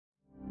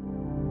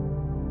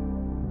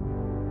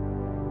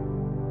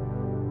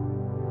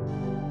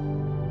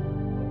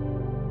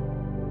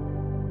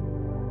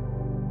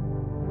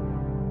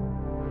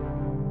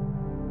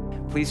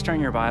Please turn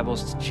your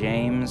Bibles to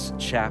James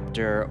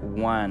chapter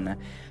 1.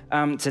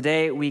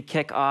 Today we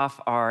kick off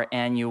our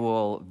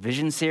annual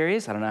vision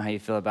series. I don't know how you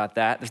feel about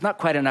that. There's not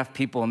quite enough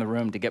people in the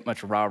room to get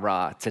much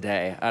rah-rah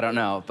today. I don't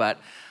know, but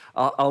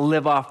I'll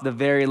live off the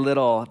very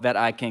little that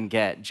I can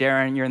get.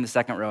 Jaron, you're in the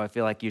second row. I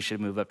feel like you should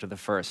move up to the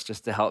first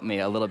just to help me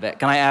a little bit.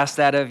 Can I ask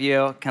that of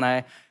you? Can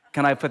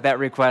I put that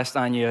request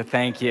on you?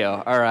 Thank you.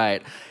 All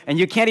right. And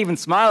you can't even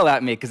smile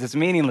at me because it's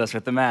meaningless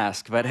with the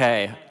mask, but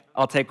hey,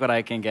 I'll take what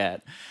I can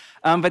get.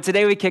 But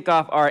today we kick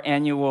off our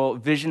annual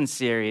vision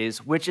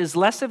series, which is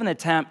less of an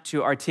attempt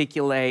to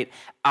articulate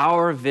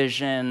our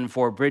vision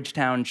for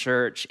Bridgetown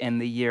Church in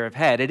the year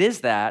ahead. It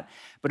is that,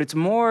 but it's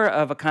more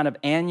of a kind of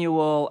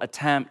annual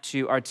attempt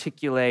to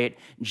articulate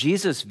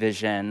Jesus'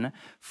 vision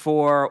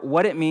for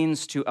what it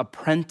means to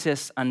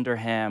apprentice under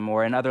him,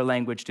 or in other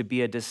language, to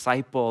be a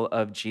disciple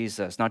of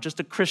Jesus. Not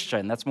just a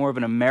Christian, that's more of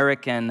an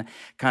American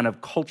kind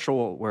of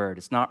cultural word.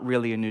 It's not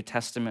really a New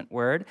Testament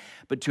word,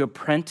 but to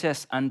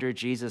apprentice under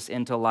Jesus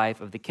into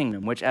life of the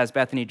kingdom, which, as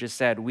Bethany just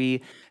said,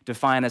 we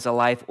define as a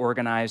life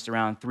organized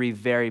around three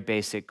very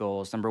basic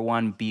goals. Number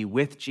one, be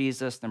with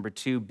Jesus. Number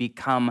two,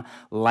 become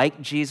like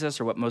Jesus,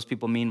 or what most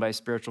people mean by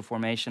spiritual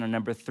formation. And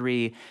number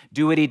three,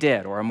 do what he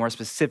did, or a more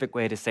specific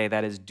way to say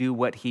that is do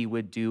what he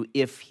would do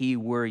if he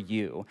were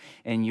you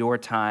in your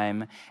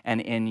time and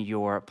in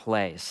your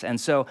place. And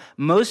so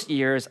most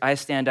years I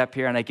stand up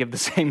here and I give the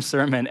same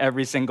sermon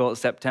every single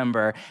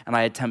September, and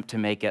I attempt to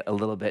make it a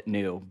little bit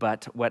new,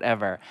 but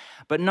whatever.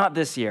 But not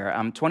this year.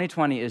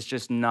 2020 is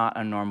just not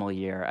a normal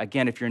year.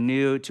 Again, if you're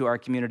new to our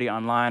community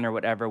online or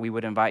whatever, we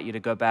would invite you to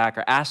go back,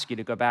 or ask you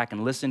to go back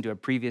and listen to a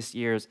previous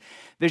year's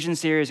vision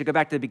series, or go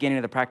back to the beginning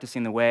of the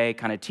Practicing the Way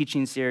kind of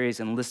teaching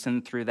series and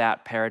listen through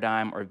that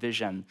paradigm or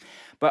vision.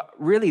 But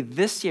really,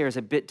 this year is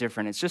a bit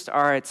different. It's just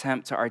our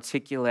attempt to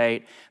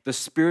articulate the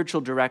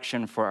spiritual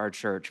direction for our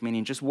church,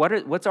 meaning just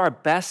what's our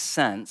best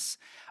sense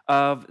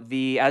of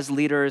as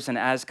leaders and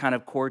as kind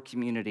of core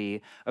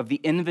community, of the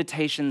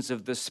invitations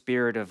of the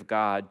Spirit of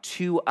God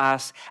to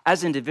us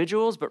as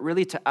individuals, but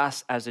really to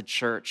us as a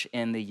church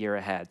in the year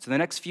ahead. So the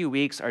next few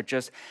weeks are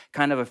just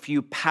kind of a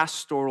few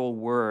pastoral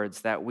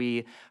words that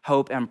we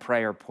hope and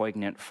pray are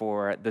poignant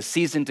for the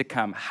season to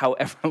come,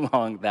 however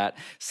long that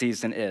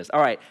season is. All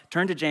right,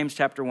 turn to James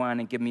chapter 1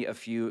 and give me a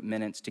few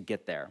minutes to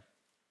get there.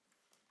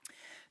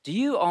 Do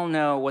you all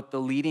know what the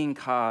leading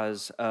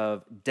cause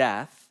of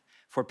death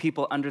for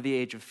people under the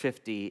age of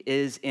 50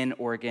 is in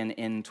Oregon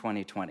in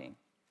 2020?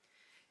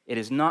 It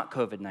is not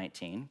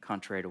COVID-19,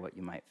 contrary to what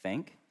you might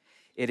think.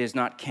 It is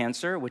not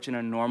cancer, which in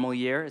a normal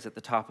year is at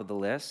the top of the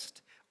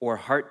list, or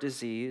heart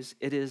disease.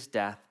 It is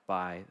death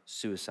by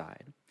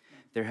suicide.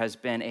 There has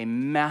been a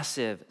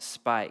massive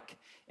spike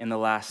in the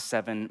last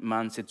 7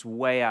 months. It's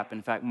way up.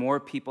 In fact, more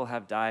people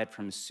have died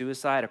from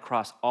suicide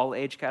across all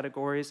age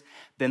categories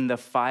than the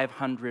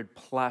 500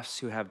 plus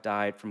who have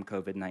died from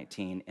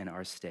COVID-19 in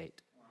our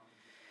state.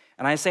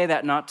 And I say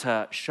that not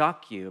to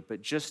shock you,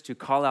 but just to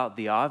call out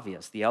the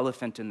obvious, the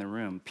elephant in the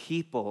room.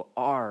 People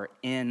are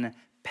in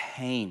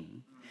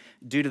pain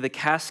due to the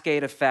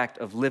cascade effect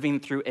of living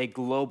through a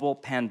global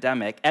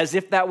pandemic, as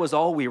if that was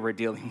all we were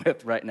dealing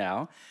with right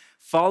now,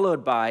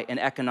 followed by an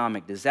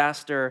economic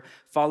disaster,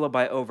 followed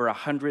by over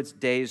 100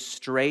 days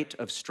straight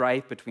of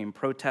strife between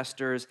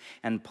protesters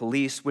and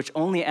police, which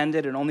only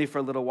ended, and only for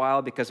a little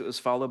while, because it was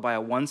followed by a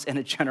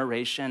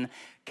once-in-a-generation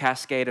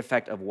cascade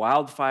effect of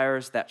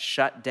wildfires that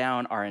shut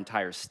down our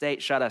entire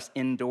state, shut us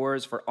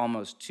indoors for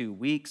almost 2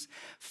 weeks,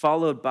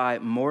 followed by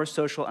more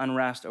social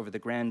unrest over the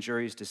grand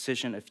jury's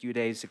decision a few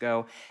days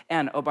ago.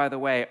 And, oh, by the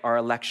way, our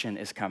election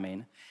is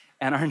coming.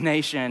 And our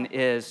nation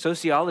is,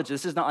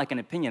 sociologists, this is not like an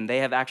opinion, they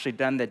have actually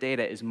done the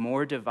data, is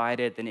more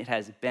divided than it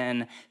has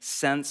been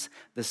since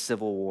the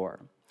Civil War.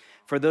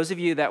 For those of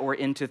you that were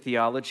into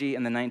theology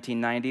in the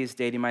 1990s,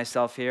 dating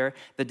myself here,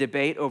 the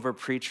debate over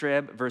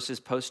pre-trib versus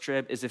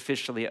post-trib is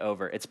officially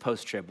over. It's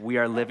post-trib. We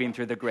are living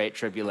through the Great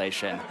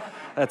Tribulation.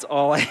 That's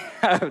all I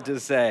have to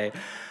say.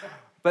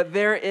 But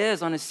there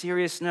is, on a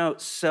serious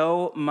note,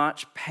 so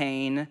much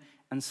pain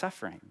and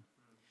suffering.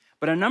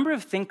 But a number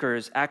of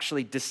thinkers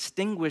actually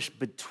distinguish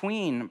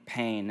between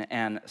pain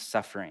and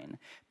suffering.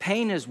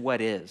 Pain is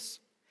what is.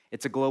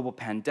 It's a global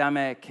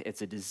pandemic,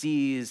 it's a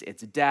disease,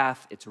 it's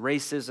death, it's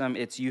racism,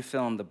 it's you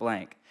fill in the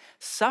blank.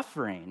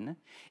 Suffering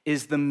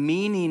is the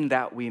meaning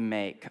that we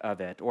make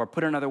of it, or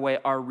put another way,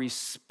 our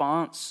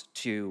response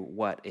to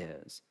what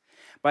is.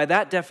 By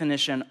that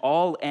definition,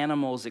 all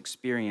animals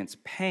experience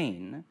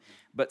pain,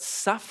 but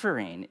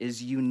suffering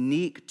is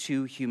unique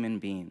to human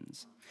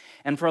beings.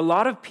 And for a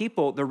lot of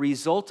people, the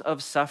result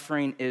of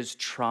suffering is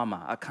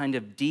trauma, a kind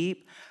of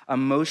deep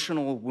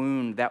emotional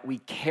wound that we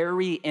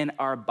carry in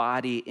our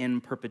body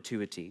in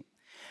perpetuity.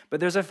 But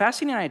there's a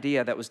fascinating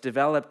idea that was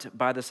developed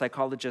by the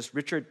psychologists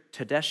Richard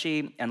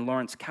Tedeschi and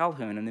Lawrence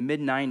Calhoun in the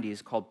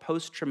mid-90s called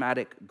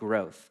post-traumatic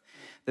growth,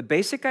 The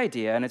basic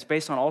idea, and it's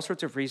based on all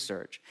sorts of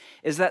research,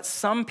 is that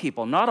some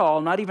people, not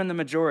all, not even the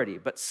majority,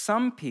 but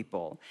some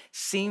people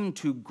seem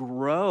to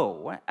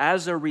grow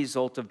as a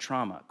result of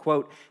trauma.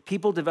 Quote,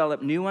 people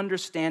develop new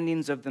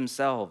understandings of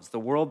themselves, the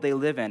world they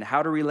live in,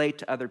 how to relate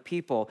to other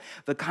people,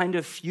 the kind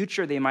of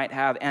future they might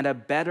have, and a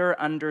better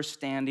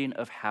understanding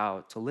of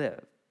how to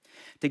live.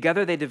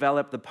 Together, they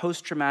developed the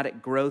Post-Traumatic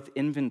Growth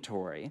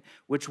Inventory,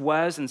 which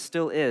was and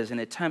still is an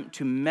attempt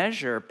to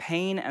measure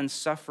pain and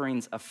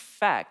suffering's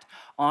effect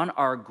on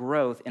our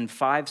growth in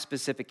 5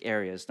 specific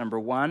areas. Number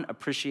 1,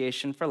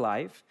 appreciation for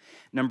life.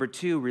 Number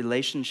 2,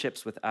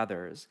 relationships with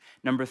others.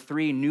 Number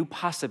 3, new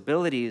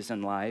possibilities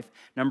in life.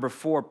 Number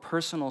 4,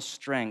 personal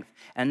strength.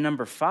 And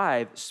number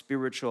 5,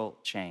 spiritual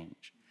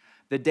change.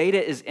 The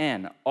data is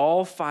in.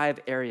 All 5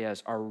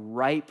 areas are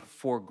ripe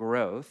for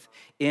growth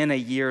in a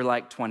year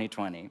like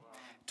 2020.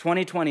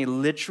 2020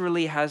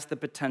 literally has the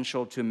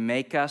potential to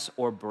make us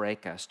or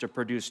break us, to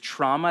produce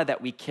trauma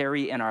that we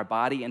carry in our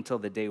body until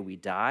the day we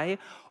die,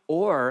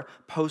 or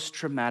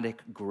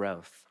post-traumatic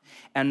growth.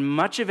 And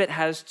much of it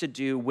has to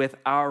do with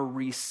our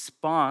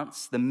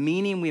response, the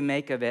meaning we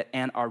make of it,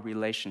 and our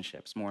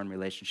relationships. More on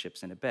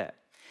relationships in a bit.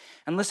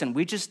 And listen,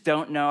 we just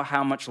don't know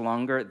how much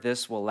longer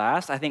this will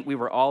last. I think we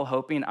were all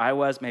hoping,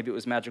 maybe it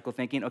was magical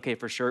thinking. Okay,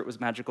 for sure it was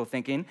magical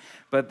thinking,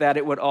 but that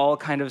it would all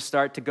kind of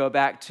start to go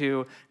back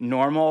to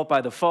normal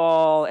by the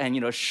fall,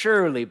 and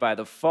surely by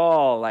the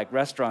fall, like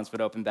restaurants would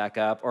open back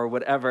up or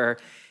whatever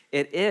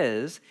it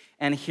is.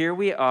 And here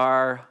we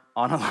are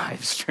on a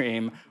live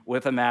stream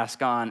with a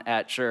mask on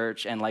at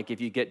church, and like if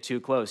you get too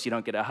close, you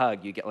don't get a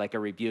hug, you get like a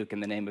rebuke in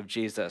the name of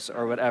Jesus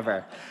or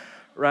whatever.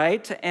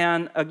 Right?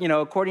 And,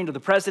 according to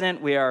the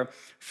president, we are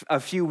a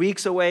few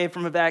weeks away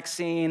from a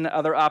vaccine.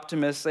 Other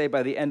optimists say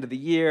by the end of the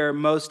year.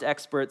 Most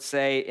experts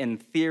say, in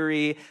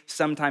theory,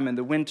 sometime in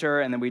the winter,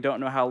 and then we don't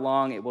know how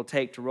long it will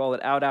take to roll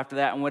it out after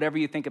that. And whatever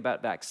you think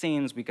about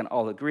vaccines, we can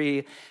all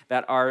agree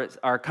that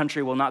our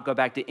country will not go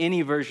back to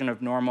any version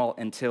of normal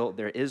until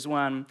there is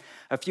one.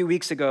 A few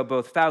weeks ago,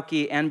 both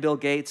Fauci and Bill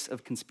Gates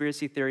of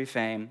conspiracy theory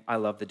fame, I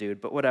love the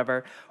dude, but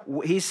whatever,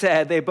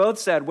 they both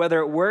said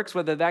whether it works,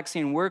 whether the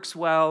vaccine works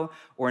well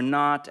or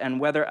not, and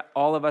whether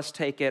all of us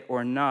take it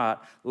or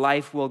not,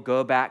 life will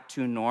go back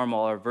to normal,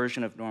 or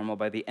version of normal,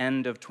 by the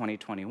end of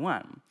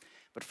 2021.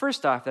 But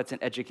first off, that's an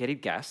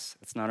educated guess.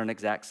 It's not an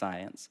exact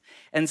science.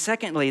 And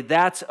secondly,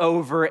 that's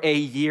over a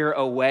year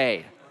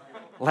away.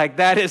 Like,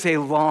 that is a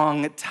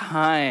long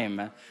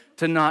time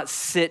to not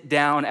sit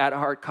down at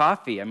Heart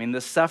Coffee. I mean, the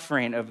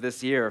suffering of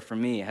this year for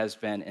me has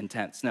been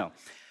intense. No,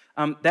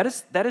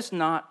 that's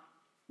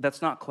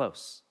not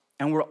close.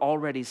 And we're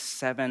already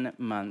 7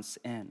 months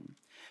in.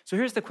 So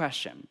here's the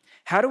question.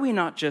 How do we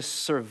not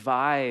just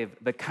survive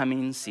the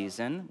coming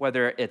season,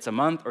 whether it's a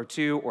month or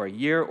 2 or a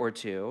year or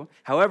 2,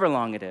 however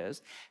long it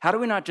is? How do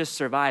we not just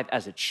survive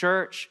as a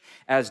church,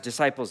 as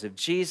disciples of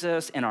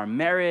Jesus, in our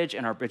marriage,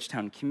 in our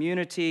Bridgetown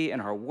community,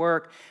 in our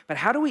work? But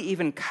how do we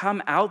even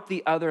come out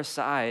the other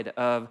side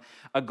of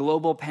a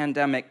global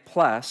pandemic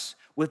plus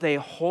with a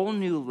whole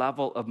new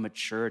level of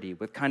maturity,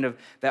 with kind of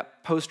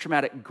that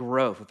post-traumatic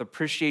growth, with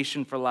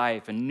appreciation for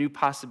life and new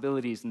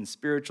possibilities and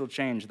spiritual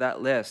change,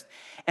 that list?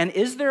 And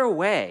is there a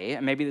way,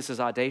 and maybe this is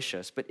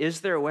audacious, but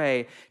is there a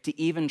way to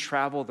even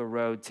travel the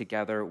road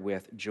together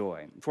with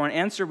joy? For an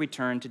answer, we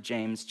turn to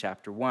James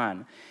chapter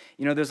 1.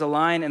 There's a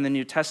line in the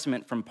New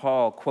Testament from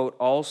Paul, quote,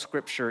 all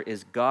scripture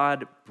is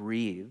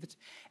God-breathed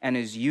and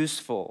is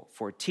useful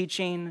for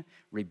teaching,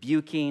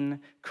 rebuking,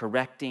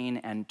 correcting,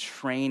 and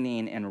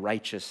training in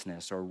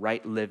righteousness, or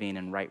right living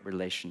and right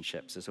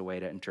relationships is a way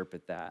to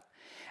interpret that.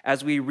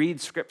 As we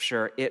read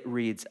Scripture, it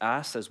reads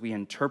us. As we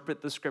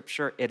interpret the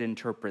Scripture, it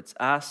interprets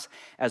us.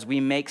 As we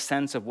make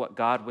sense of what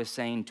God was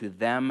saying to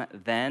them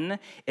then,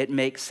 it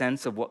makes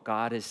sense of what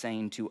God is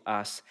saying to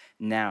us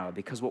now.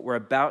 Because what we're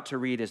about to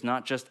read is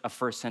not just a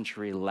first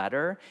century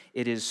letter,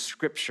 it is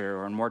Scripture,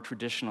 or in more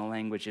traditional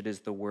language, it is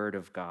the Word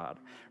of God.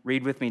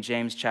 Read with me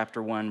James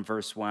chapter 1,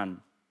 verse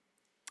 1.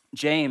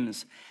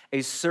 James,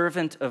 a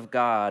servant of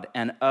God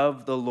and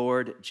of the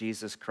Lord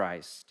Jesus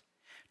Christ,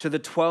 to the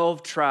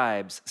 12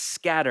 tribes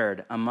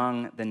scattered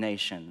among the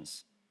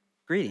nations,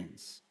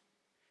 greetings.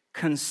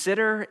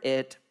 Consider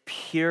it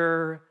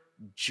pure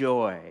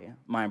joy,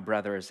 my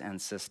brothers and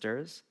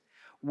sisters,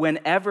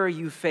 whenever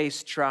you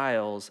face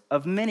trials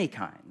of many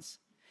kinds,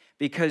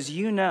 because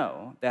you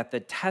know that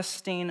the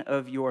testing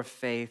of your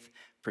faith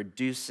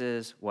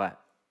produces what?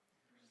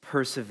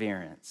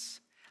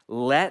 Perseverance.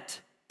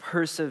 Let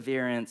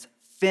perseverance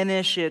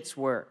finish its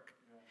work,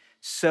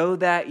 so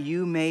that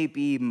you may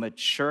be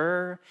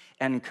mature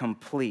and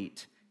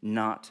complete,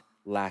 not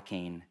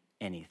lacking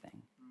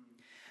anything.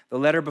 The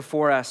letter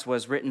before us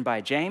was written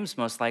by James,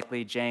 most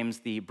likely James,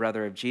 the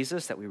brother of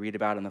Jesus that we read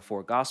about in the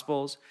four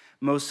Gospels.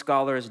 Most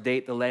scholars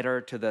date the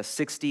letter to the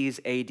 60s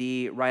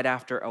AD, right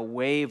after a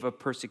wave of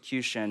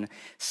persecution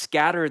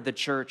scattered the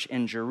church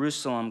in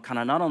Jerusalem, kind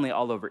of not only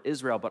all over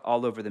Israel, but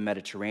all over the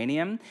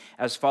Mediterranean,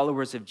 as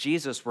followers of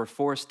Jesus were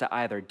forced to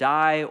either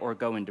die or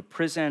go into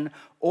prison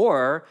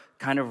or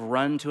kind of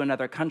run to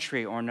another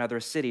country or another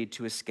city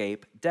to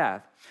escape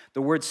death.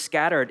 The word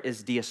scattered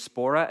is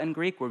diaspora in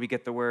Greek, where we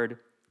get the word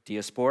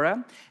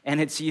diaspora,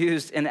 and it's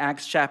used in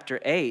Acts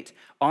chapter 8.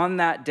 On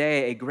that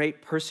day, a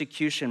great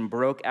persecution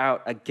broke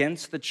out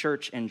against the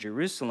church in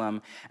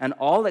Jerusalem, and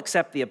all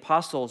except the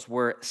apostles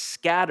were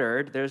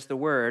scattered, there's the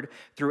word,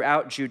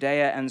 throughout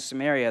Judea and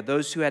Samaria.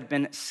 Those who had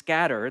been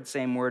scattered,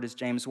 same word as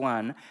James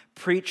 1,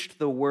 preached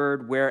the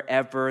word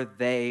wherever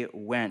they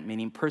went,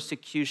 meaning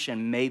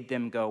persecution made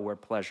them go where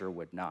pleasure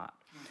would not.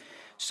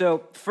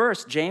 So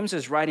first, James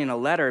is writing a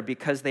letter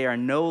because they are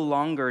no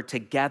longer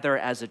together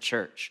as a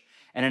church.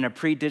 And in a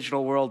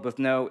pre-digital world with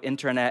no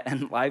internet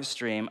and live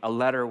stream, a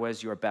letter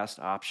was your best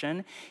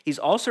option. He's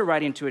also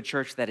writing to a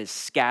church that is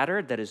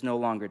scattered, that is no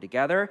longer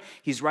together.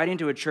 He's writing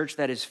to a church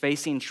that is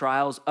facing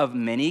trials of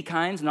many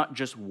kinds, not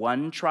just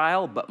one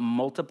trial, but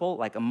multiple,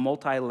 like a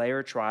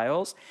multi-layer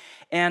trials.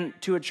 And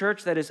to a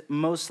church that is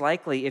most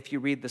likely, if you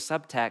read the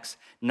subtext,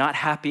 not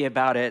happy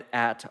about it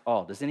at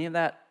all. Does any of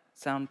that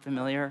sound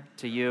familiar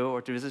to you?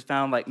 Or does it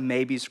sound like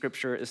maybe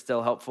Scripture is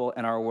still helpful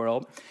in our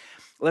world?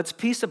 Let's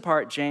piece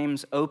apart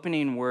James'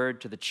 opening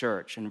word to the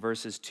church in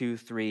verses 2,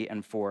 3,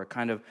 and 4,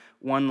 kind of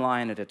one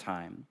line at a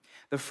time.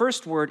 The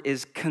first word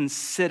is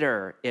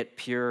consider it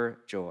pure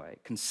joy.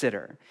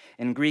 Consider.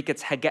 In Greek,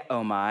 it's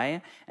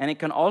hegeomai, and it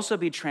can also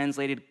be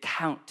translated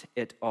count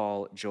it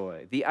all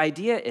joy. The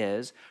idea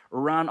is,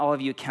 around all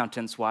of you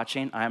accountants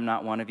watching, I am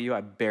not one of you.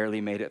 I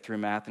barely made it through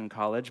math in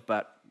college,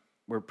 but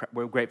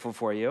we're grateful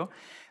for you.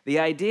 The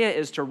idea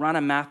is to run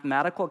a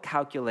mathematical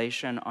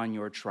calculation on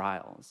your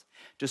trials,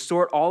 to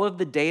sort all of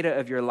the data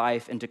of your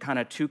life into kind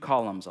of two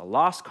columns, a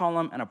loss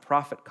column and a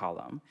profit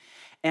column.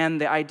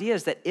 And the idea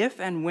is that if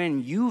and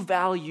when you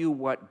value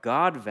what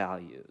God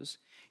values,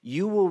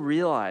 you will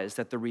realize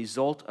that the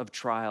result of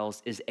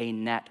trials is a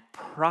net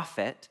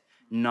profit,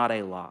 not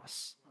a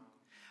loss.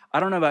 I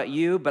don't know about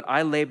you, but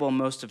I label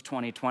most of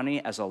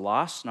 2020 as a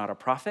loss, not a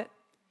profit.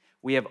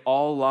 We have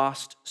all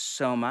lost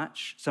so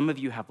much. Some of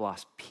you have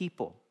lost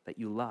people that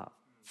you love,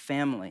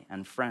 family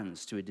and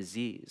friends to a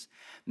disease.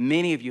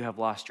 Many of you have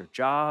lost your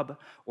job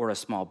or a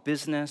small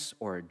business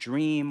or a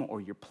dream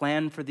or your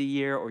plan for the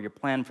year or your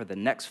plan for the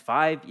next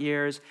 5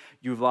 years.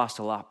 You've lost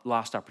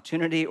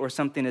opportunity or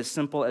something as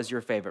simple as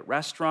your favorite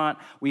restaurant.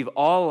 We've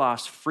all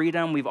lost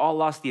freedom. We've all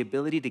lost the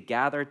ability to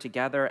gather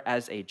together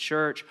as a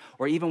church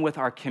or even with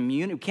our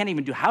community. We can't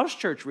even do house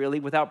church really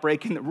without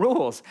breaking the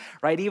rules,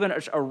 right? Even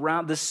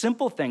around the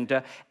simple thing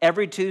to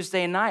every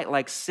Tuesday night,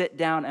 like sit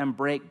down and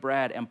break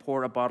bread and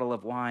pour a bottle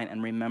of wine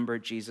and remember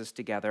Jesus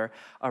together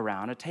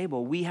around a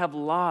table. We have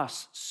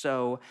lost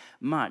so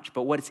much.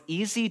 But what's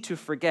easy to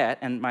forget,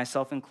 and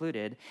myself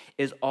included,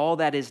 is all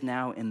that is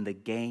now in the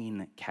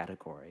gain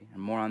category.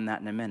 And more on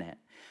that in a minute.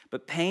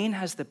 But pain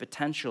has the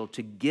potential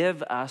to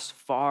give us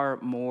far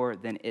more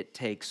than it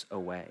takes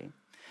away.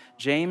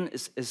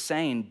 James is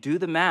saying, do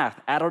the math,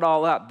 add it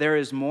all up. There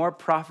is more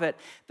profit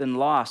than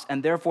loss.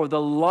 And therefore,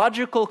 the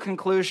logical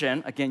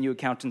conclusion, again, you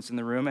accountants in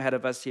the room ahead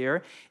of us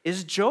here,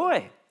 is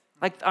joy.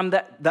 Like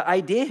the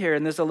idea here,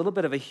 and there's a little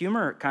bit of a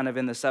humor kind of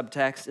in the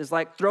subtext, is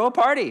like throw a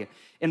party.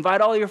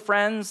 Invite all your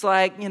friends,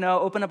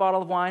 open a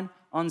bottle of wine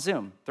on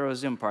Zoom. Throw a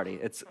Zoom party.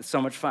 It's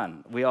so much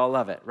fun. We all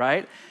love it,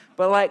 right?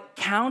 But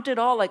count it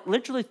all,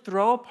 literally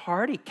throw a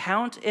party.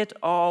 Count it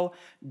all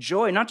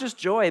joy. Not just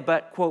joy,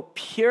 but, quote,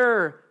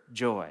 pure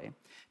joy.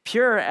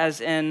 Pure as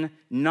in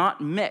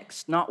not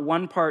mixed, not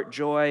 1 part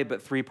joy,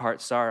 but 3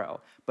 parts sorrow,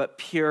 but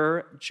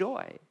pure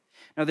joy.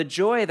 Now, the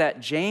joy that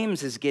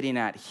James is getting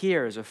at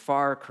here is a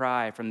far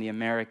cry from the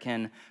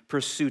American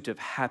pursuit of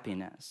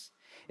happiness.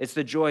 It's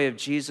the joy of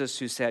Jesus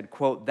who said,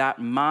 quote, that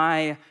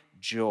my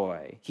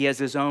joy, he has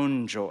his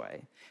own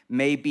joy,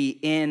 may be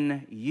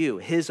in you.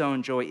 His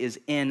own joy is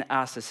in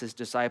us as his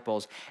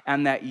disciples,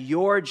 and that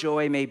your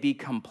joy may be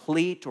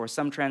complete, or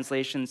some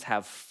translations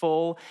have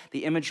full.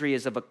 The imagery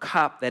is of a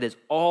cup that is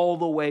all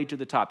the way to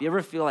the top. You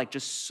ever feel like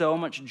just so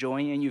much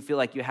joy in you, feel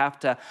like you have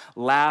to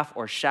laugh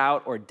or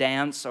shout or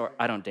dance, or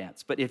I don't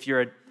dance, but if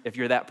you're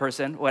that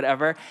person,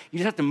 whatever, you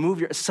just have to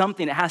move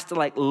something. It has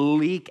to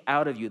leak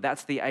out of you.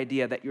 That's the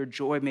idea, that your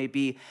joy may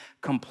be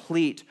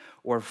complete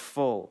or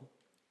full.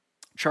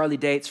 Charlie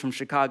Dates from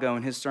Chicago,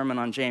 in his sermon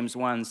on James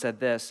 1, said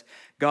this: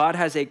 God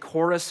has a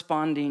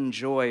corresponding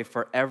joy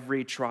for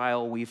every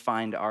trial we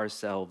find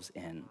ourselves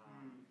in.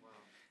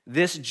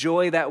 This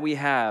joy that we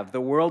have, the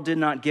world did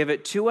not give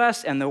it to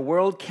us, and the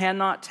world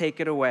cannot take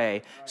it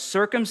away.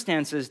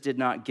 Circumstances did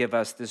not give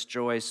us this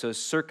joy, so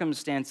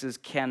circumstances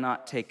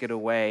cannot take it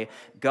away.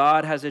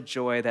 God has a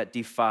joy that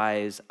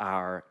defies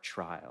our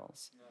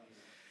trials.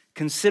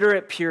 Consider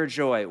it pure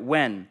joy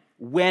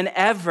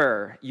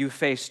whenever you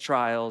face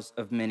trials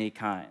of many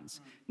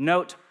kinds.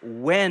 Note,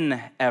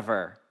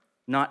 whenever.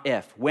 not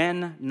if.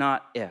 When,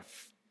 not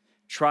if.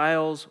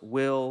 Trials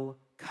will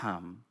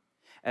come.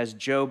 As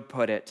Job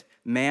put it,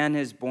 man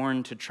is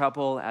born to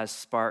trouble as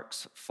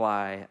sparks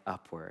fly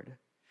upward.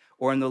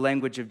 Or in the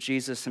language of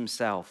Jesus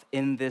himself,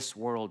 in this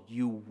world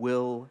you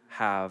will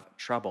have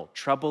trouble.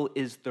 Trouble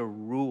is the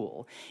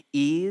rule.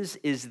 Ease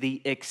is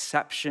the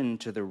exception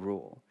to the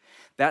rule.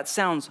 That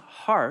sounds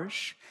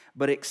harsh,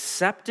 but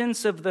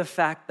acceptance of the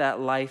fact that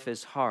life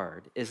is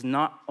hard is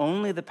not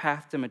only the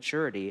path to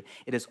maturity,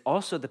 it is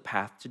also the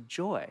path to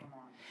joy.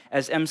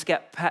 As M.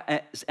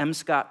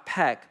 Scott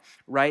Peck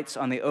writes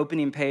on the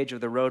opening page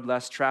of The Road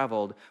Less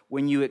Traveled,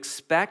 when you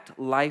expect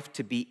life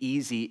to be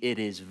easy, it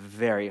is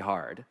very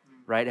hard.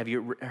 Right? Have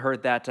you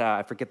heard that?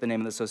 I forget the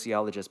name of the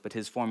sociologist, but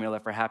his formula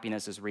for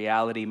happiness is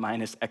reality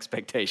minus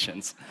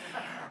expectations.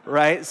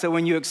 Right? So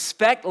when you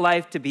expect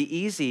life to be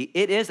easy,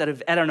 it is, at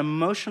an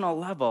emotional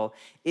level,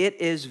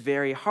 it is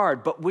very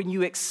hard. But when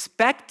you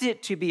expect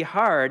it to be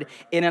hard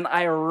in an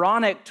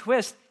ironic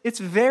twist, it's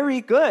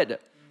very good.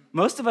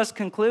 Most of us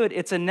conclude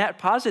it's a net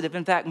positive.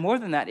 In fact, more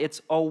than that,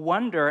 it's a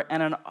wonder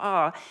and an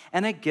awe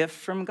and a gift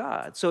from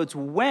God. So it's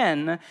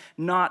when,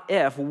 not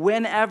if,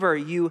 whenever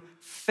you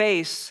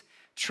face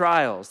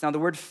trials. Now, the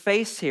word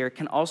face here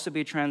can also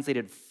be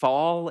translated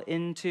fall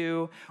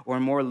into, or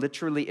more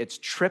literally, it's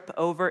trip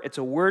over. It's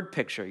a word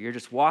picture. You're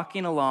just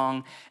walking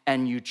along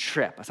and you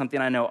trip.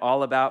 Something I know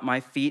all about. My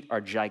feet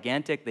are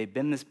gigantic. They've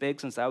been this big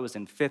since I was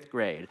in 5th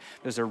grade.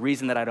 There's a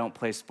reason that I don't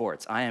play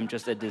sports. I am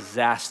just a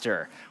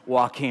disaster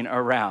walking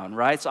around,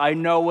 right? So I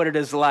know what it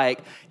is like.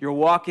 You're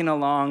walking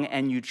along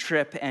and you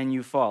trip and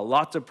you fall.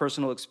 Lots of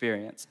personal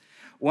experience.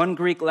 One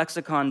Greek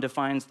lexicon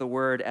defines the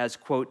word as,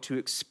 quote, to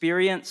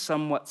experience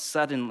somewhat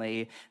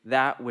suddenly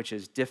that which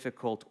is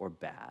difficult or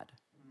bad.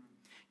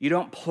 You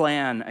don't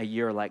plan a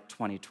year like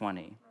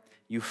 2020.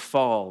 You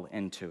fall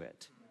into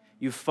it.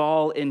 You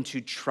fall into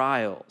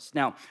trials.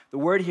 Now, the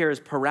word here is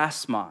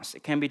parasmos.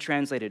 It can be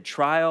translated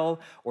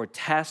trial or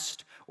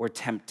test or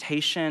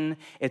temptation.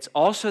 It's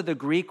also the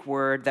Greek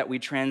word that we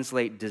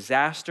translate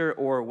disaster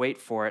or, wait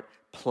for it,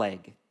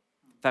 plague.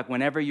 In fact,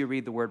 whenever you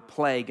read the word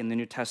plague in the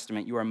New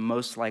Testament, you are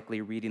most likely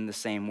reading the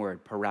same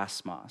word,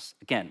 parasmos.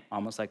 Again,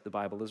 almost like the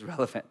Bible is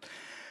relevant.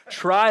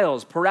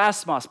 Trials,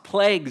 parasmos,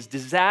 plagues,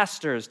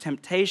 disasters,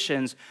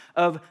 temptations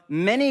of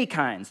many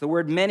kinds. The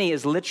word many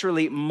is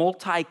literally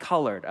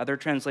multicolored. Other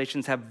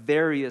translations have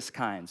various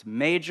kinds.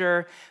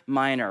 Major,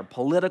 minor,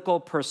 political,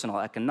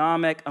 personal,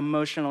 economic,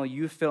 emotional,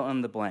 you fill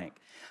in the blank.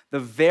 The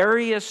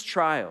various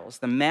trials,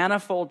 the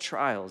manifold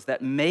trials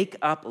that make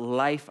up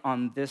life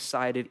on this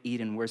side of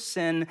Eden, where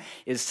sin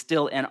is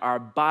still in our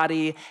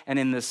body and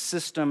in the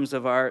systems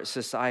of our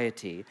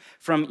society.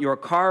 From your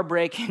car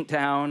breaking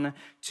down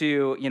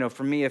to,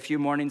 for me a few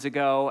mornings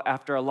ago,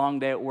 after a long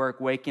day at work,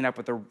 waking up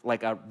with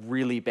a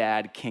really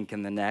bad kink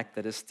in the neck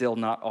that is still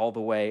not all the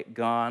way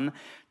gone,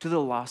 to the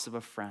loss of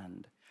a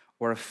friend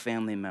or a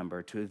family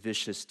member, to a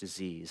vicious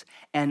disease,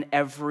 and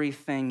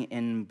everything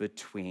in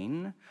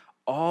between.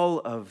 All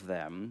of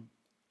them,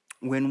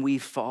 when we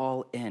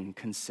fall in,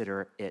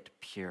 consider it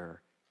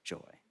pure joy.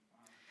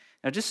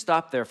 Now, just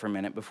stop there for a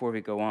minute before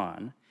we go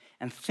on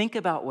and think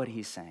about what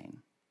he's saying.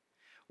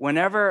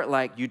 Whenever,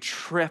 you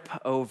trip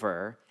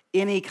over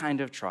any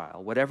kind of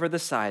trial, whatever the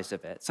size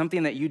of it,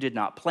 something that you did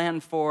not plan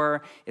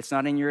for, it's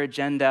not in your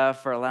agenda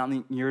for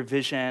allowing your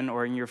vision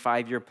or in your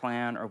 5-year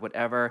plan or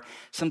whatever,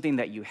 something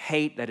that you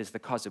hate that is the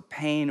cause of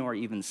pain or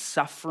even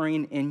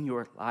suffering in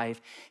your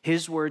life,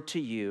 his word to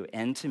you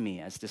and to me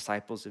as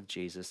disciples of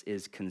Jesus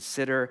is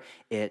consider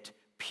it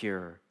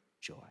pure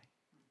joy.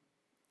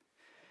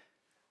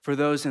 For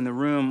those in the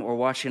room or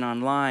watching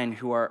online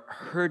who are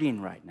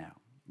hurting right now,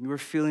 you are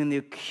feeling the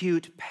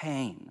acute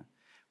pain,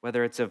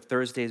 whether it's of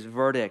Thursday's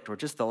verdict or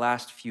just the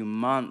last few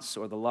months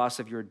or the loss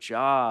of your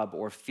job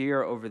or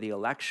fear over the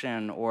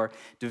election or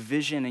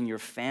division in your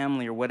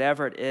family or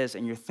whatever it is,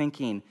 and you're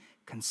thinking,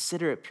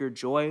 consider it pure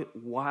joy.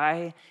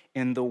 Why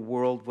in the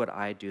world would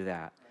I do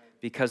that?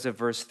 Because of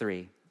verse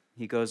 3.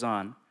 He goes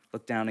on,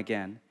 look down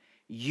again.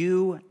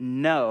 You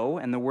know,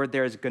 and the word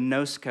there is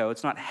gnosko.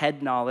 It's not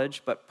head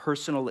knowledge, but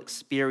personal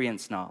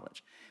experience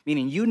knowledge.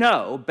 Meaning you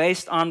know,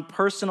 based on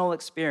personal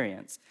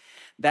experience,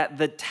 that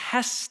the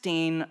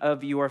testing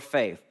of your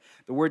faith,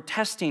 the word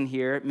testing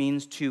here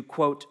means to,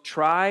 quote,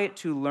 try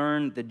to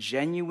learn the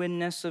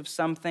genuineness of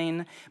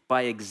something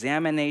by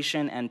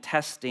examination and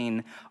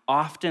testing,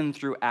 often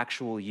through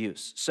actual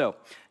use. So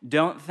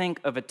don't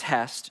think of a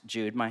test,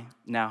 Jude, my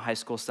now high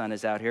school son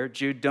is out here.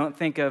 Jude, don't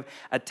think of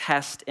a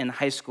test in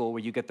high school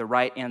where you get the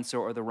right answer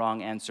or the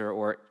wrong answer,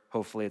 or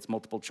hopefully it's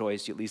multiple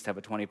choice, you at least have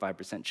a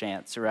 25%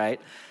 chance, right?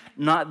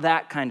 Not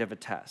that kind of a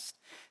test.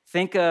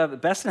 The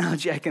best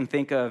analogy I can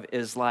think of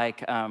is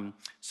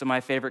so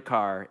my favorite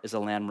car is a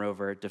Land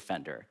Rover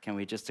Defender. Can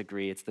we just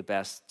agree it's the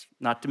best,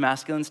 not to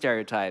masculine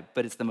stereotype,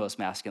 but it's the most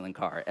masculine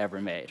car ever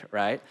made,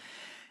 right?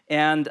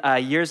 And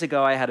years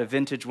ago, I had a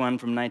vintage one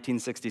from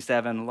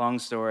 1967, long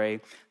story.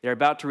 They're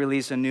about to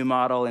release a new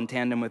model in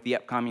tandem with the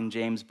upcoming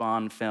James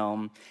Bond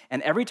film.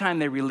 And every time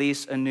they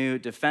release a new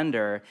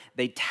Defender,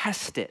 they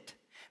test it.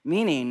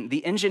 Meaning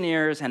the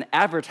engineers and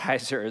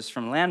advertisers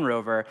from Land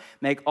Rover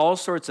make all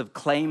sorts of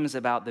claims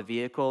about the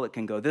vehicle. It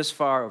can go this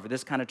far over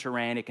this kind of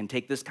terrain. It can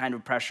take this kind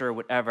of pressure,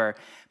 whatever.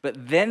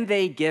 But then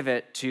they give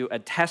it to a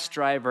test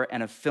driver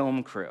and a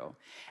film crew.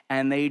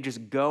 And they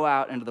just go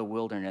out into the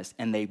wilderness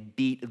and they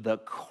beat the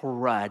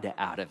crud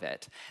out of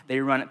it. They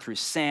run it through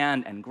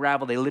sand and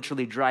gravel. They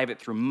literally drive it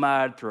through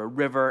mud, through a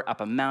river,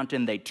 up a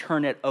mountain. They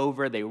turn it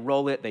over. They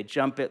roll it. They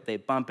jump it. They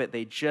bump it.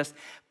 They just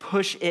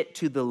push it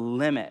to the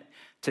limit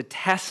to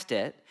test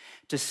it,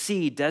 to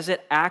see, does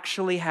it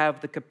actually have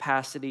the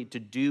capacity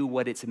to do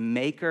what its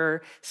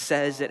maker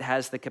says it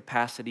has the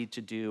capacity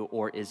to do,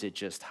 or is it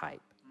just hype?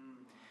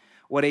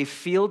 What a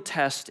field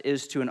test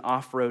is to an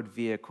off-road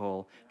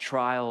vehicle,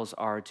 trials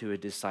are to a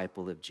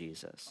disciple of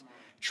Jesus.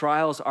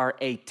 Trials are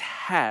a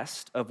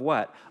test of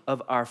what?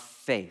 Of our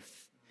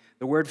faith.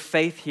 The word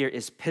faith here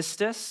is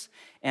pistis,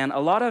 and a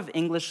lot of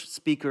English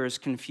speakers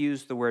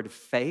confuse the word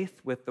faith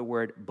with the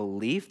word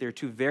belief. They're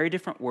two very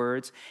different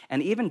words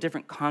and even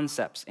different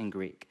concepts in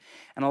Greek.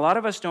 And a lot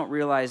of us don't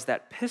realize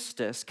that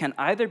pistis can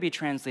either be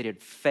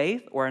translated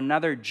faith, or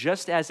another,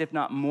 just as if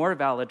not more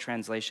valid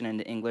translation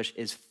into English,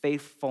 is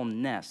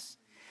faithfulness.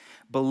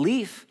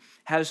 Belief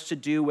has to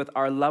do with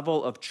our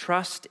level of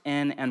trust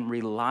in and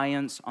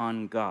reliance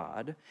on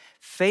God.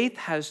 Faith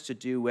has to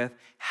do with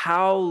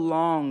how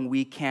long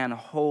we can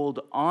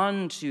hold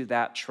on to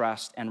that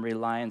trust and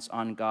reliance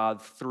on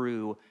God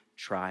through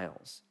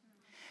trials.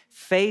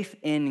 Faith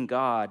in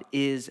God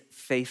is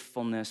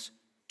faithfulness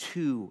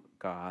to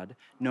God,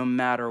 no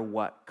matter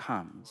what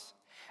comes.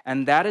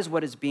 And that is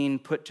what is being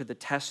put to the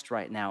test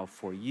right now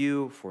for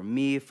you, for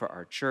me, for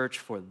our church,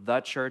 for the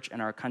church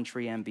and our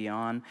country and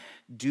beyond.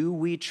 Do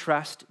we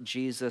trust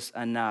Jesus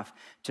enough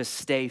to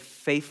stay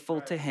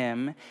faithful to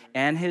him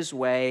and his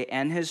way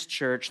and his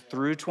church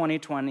through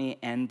 2020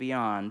 and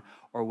beyond,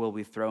 or will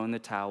we throw in the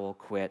towel,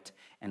 quit,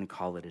 and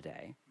call it a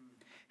day?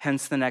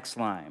 Hence the next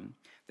line.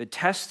 The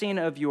testing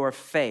of your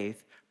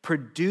faith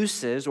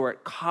produces, or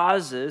it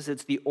causes,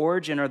 it's the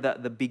origin or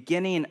the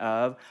beginning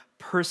of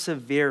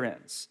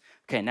perseverance.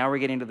 Okay, now we're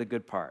getting to the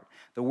good part.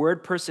 The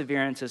word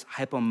perseverance is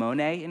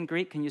hypomone in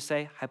Greek. Can you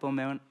say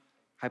hypomone?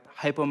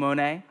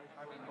 Hypomone?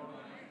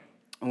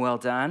 Well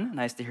done.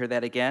 Nice to hear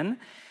that again.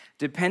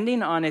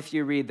 Depending on if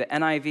you read the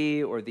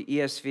NIV or the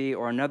ESV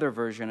or another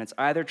version, it's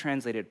either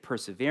translated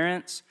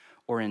perseverance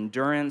or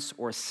endurance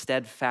or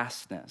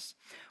steadfastness.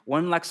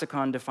 One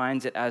lexicon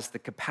defines it as the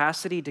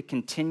capacity to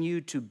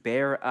continue to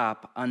bear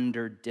up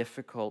under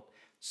difficult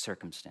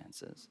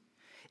circumstances.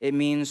 It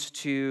means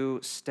to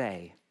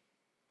stay,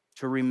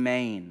 to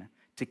remain,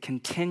 to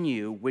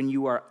continue when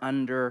you are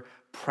under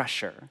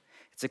pressure.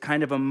 It's a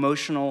kind of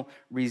emotional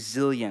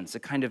resilience, a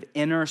kind of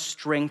inner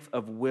strength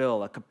of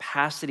will, a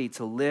capacity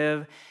to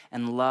live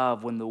and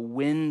love when the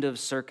wind of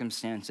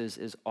circumstances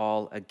is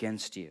all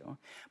against you.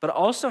 But it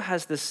also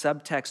has this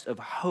subtext of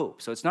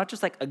hope. So it's not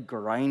just like a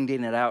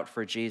grinding it out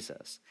for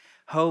Jesus.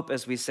 Hope,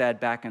 as we said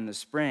back in the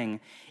spring,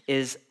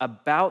 is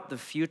about the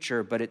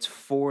future, but it's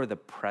for the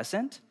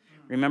present.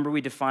 Remember,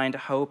 we defined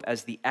hope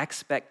as the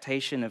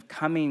expectation of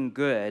coming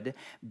good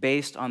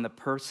based on the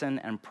person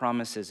and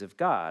promises of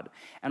God.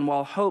 And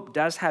while hope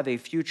does have a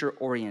future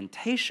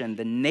orientation,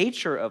 the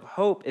nature of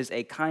hope is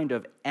a kind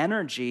of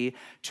energy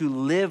to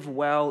live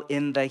well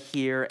in the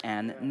here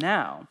and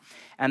now.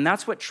 And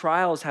that's what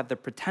trials have the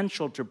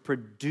potential to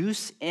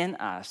produce in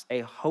us, a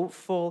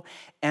hopeful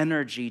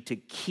energy to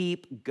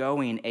keep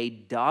going, a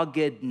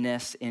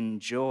doggedness in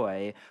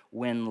joy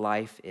when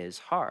life is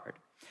hard.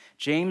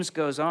 James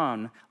goes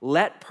on,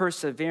 let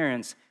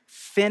perseverance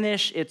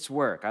finish its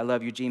work. I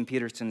love Eugene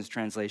Peterson's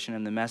translation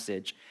in the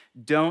Message.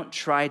 Don't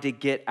try to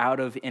get out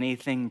of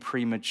anything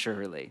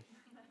prematurely.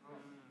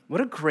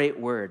 What a great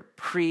word,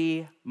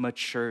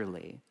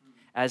 prematurely,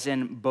 as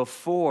in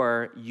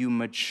before you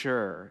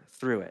mature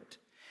through it.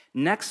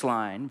 Next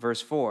line,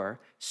 verse 4,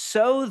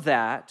 so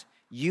that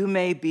you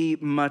may be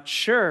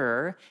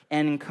mature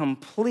and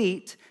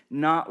complete,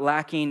 not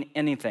lacking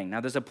anything.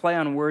 Now, there's a play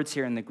on words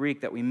here in the Greek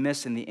that we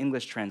miss in the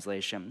English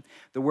translation.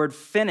 The word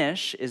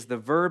finish is the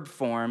verb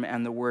form,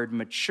 and the word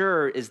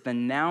mature is the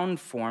noun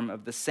form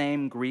of the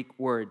same Greek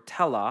word,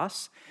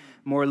 telos.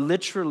 More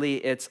literally,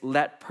 it's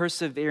let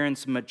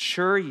perseverance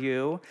mature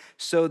you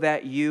so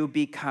that you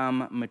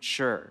become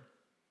mature.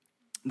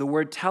 The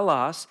word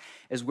telos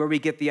is where we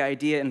get the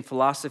idea in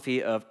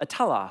philosophy of a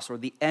telos, or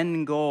the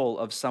end goal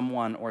of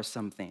someone or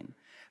something.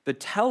 The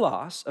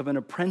telos of an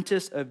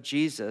apprentice of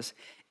Jesus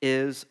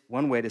is,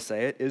 one way to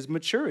say it, is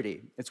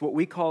maturity. It's what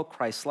we call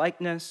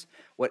Christ-likeness,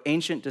 what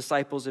ancient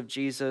disciples of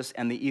Jesus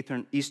and the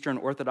Eastern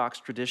Orthodox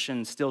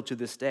tradition still to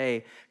this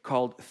day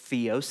called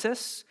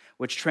theosis,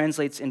 which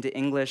translates into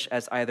English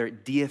as either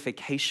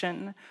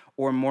deification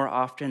or more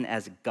often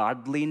as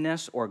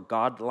godliness or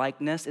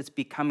godlikeness. It's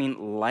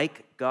becoming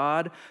like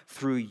God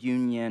through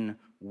union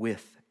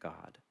with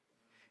God.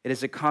 It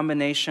is a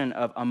combination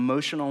of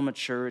emotional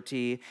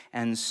maturity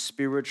and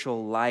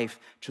spiritual life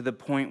to the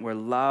point where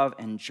love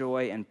and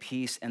joy and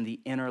peace and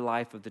the inner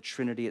life of the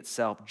Trinity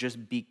itself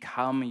just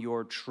become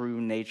your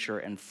true nature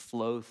and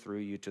flow through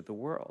you to the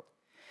world.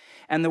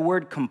 And the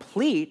word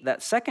complete,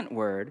 that second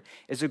word,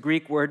 is a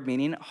Greek word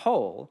meaning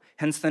whole.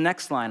 Hence the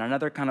next line,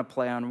 another kind of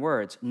play on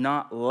words,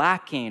 not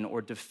lacking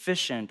or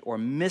deficient or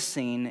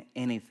missing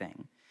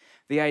anything.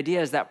 The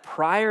idea is that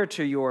prior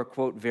to your,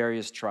 quote,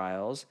 various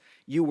trials,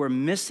 you were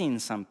missing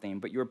something,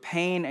 but your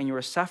pain and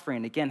your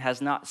suffering, again,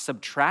 has not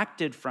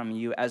subtracted from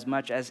you as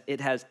much as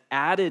it has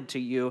added to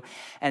you,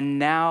 and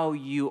now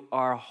you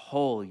are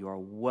whole, you are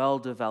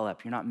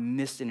well-developed, you're not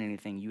missing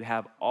anything. You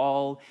have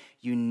all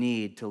you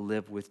need to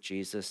live with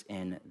Jesus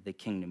in the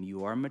kingdom.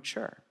 You are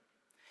mature.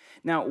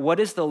 Now,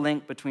 what is the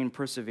link between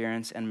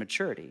perseverance and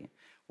maturity?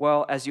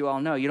 Well, as you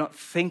all know, you don't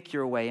think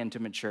your way into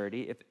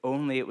maturity. If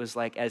only it was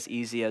like as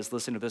easy as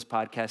listen to this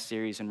podcast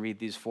series and read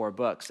these 4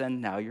 books,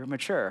 and now you're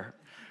mature,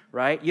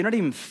 right? You don't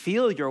even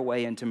feel your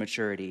way into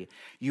maturity.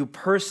 You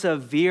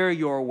persevere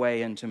your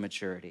way into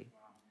maturity.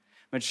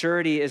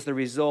 Maturity is the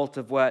result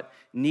of what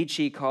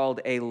Nietzsche called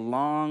a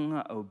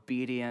long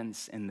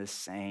obedience in the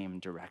same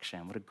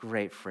direction. What a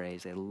great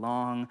phrase. A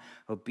long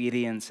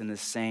obedience in the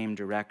same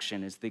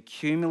direction is the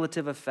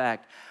cumulative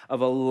effect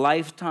of a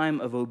lifetime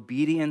of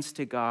obedience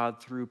to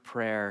God through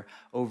prayer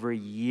over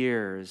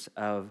years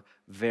of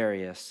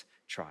various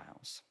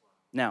trials.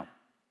 Now,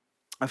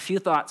 a few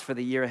thoughts for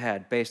the year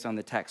ahead based on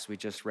the text we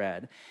just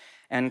read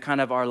and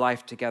kind of our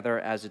life together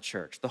as a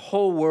church. The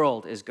whole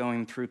world is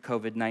going through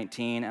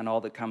COVID-19 and all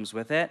that comes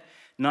with it,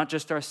 not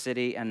just our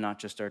city and not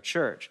just our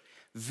church.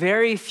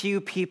 Very few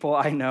people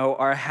I know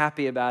are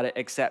happy about it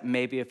except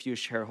maybe a few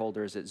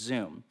shareholders at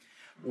Zoom.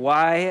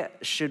 Why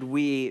should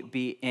we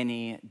be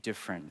any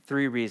different?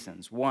 3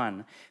 reasons.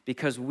 1,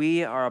 because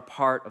we are a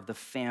part of the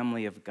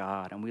family of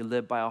God and we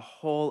live by a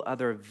whole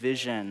other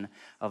vision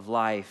of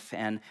life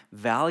and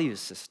value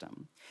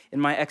system. In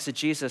my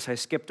exegesis, I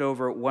skipped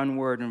over one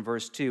word in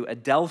verse 2,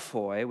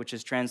 adelphoi, which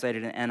is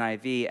translated in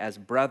NIV as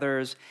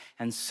brothers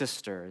and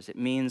sisters. It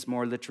means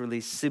more literally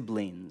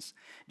siblings.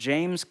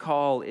 James'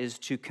 call is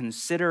to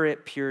consider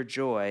it pure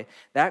joy.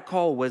 That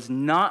call was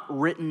not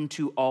written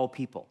to all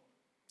people.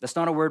 That's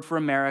not a word for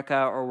America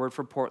or a word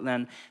for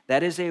Portland.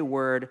 That is a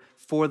word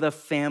for the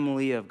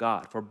family of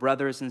God, for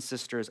brothers and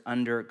sisters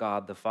under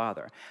God the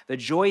Father. The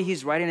joy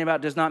he's writing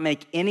about does not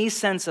make any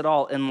sense at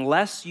all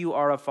unless you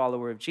are a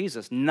follower of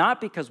Jesus,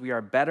 not because we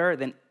are better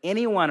than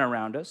anyone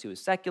around us who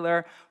is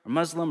secular or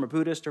Muslim or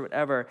Buddhist or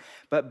whatever,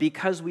 but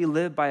because we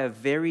live by a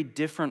very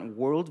different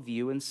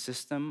worldview and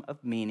system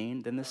of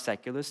meaning than the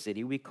secular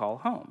city we call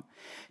home.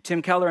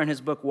 Tim Keller, in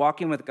his book,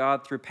 Walking with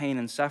God Through Pain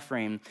and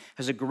Suffering,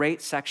 has a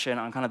great section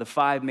on kind of the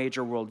 5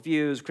 major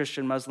worldviews,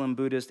 Christian, Muslim,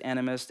 Buddhist,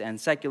 animist, and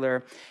secular.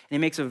 And he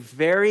makes a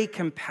very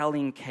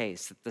compelling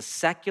case that the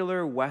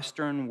secular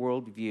Western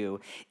worldview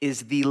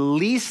is the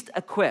least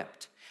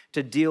equipped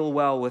to deal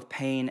well with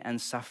pain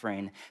and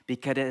suffering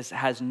because it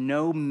has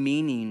no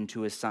meaning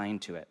to assign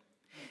to it.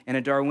 In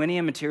a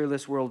Darwinian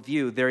materialist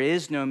worldview, there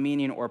is no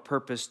meaning or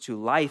purpose to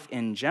life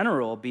in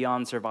general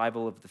beyond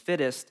survival of the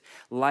fittest.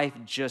 Life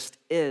just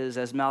is.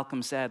 As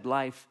Malcolm said,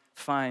 life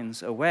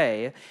finds a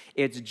way.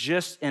 It's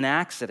just an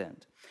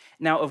accident.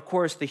 Now, of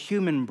course, the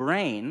human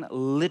brain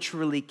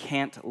literally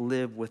can't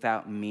live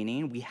without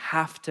meaning. We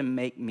have to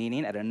make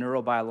meaning at a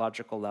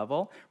neurobiological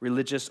level,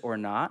 religious or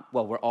not.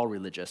 Well, we're all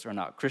religious or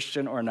not,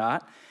 Christian or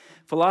not.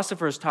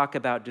 Philosophers talk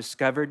about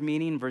discovered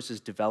meaning versus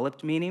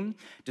developed meaning.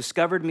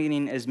 Discovered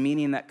meaning is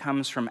meaning that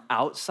comes from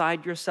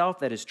outside yourself,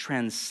 that is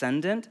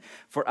transcendent.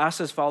 For us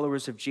as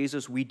followers of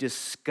Jesus, we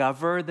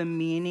discover the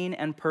meaning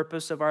and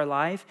purpose of our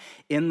life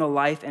in the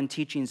life and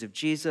teachings of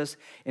Jesus,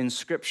 in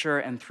Scripture,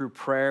 and through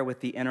prayer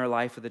with the inner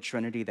life of the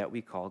Trinity that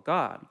we call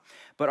God.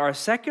 But our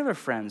secular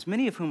friends,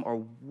 many of whom are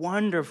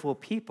wonderful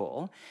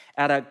people,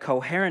 at a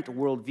coherent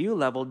worldview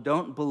level,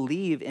 don't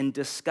believe in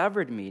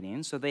discovered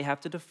meaning, so they have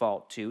to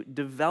default to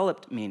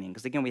developed meaning,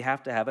 because again, we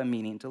have to have a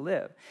meaning to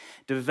live.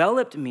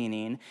 Developed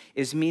meaning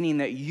is meaning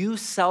that you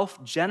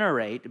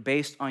self-generate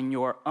based on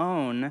your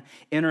own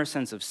inner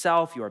sense of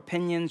self, your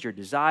opinions, your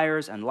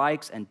desires and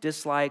likes and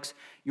dislikes.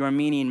 Your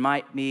meaning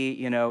might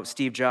be,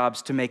 Steve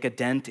Jobs to make a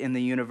dent in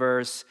the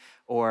universe,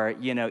 or,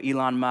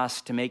 Elon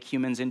Musk to make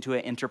humans into an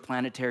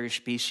interplanetary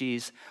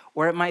species,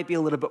 or it might be a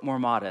little bit more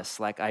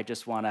modest, like I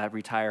just want to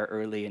retire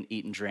early and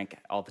eat and drink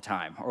all the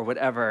time, or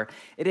whatever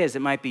it is.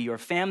 It might be your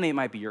family, it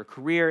might be your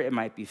career, it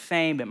might be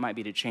fame, it might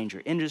be to change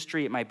your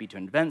industry, it might be to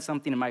invent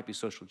something, it might be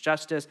social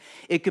justice.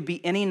 It could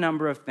be any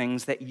number of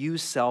things that you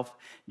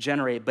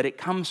self-generate, but it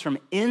comes from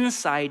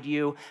inside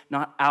you,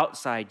 not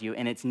outside you,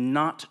 and it's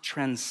not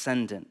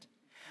transcendent.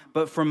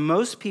 But for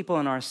most people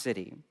in our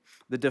city,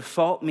 the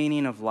default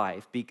meaning of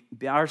life,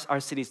 our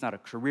city is not a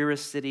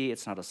careerist city,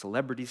 it's not a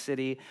celebrity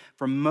city.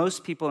 For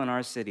most people in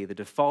our city, the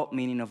default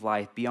meaning of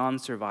life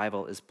beyond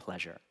survival is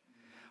pleasure.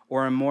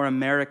 Or in more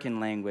American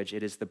language,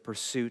 it is the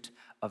pursuit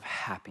of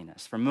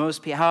happiness. For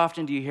most people, how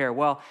often do you hear,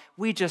 well,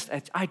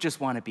 I just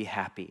want to be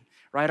happy,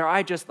 right?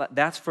 Or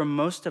that's for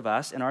most of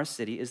us in our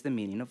city is the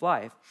meaning of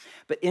life.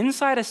 But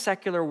inside a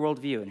secular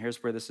worldview, and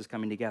here's where this is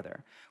coming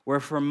together,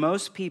 where for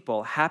most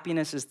people,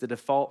 happiness is the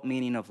default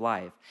meaning of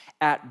life.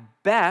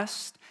 At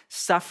best,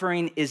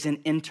 suffering is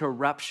an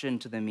interruption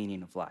to the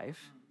meaning of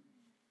life.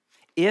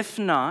 If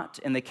not,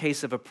 in the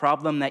case of a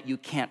problem that you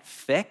can't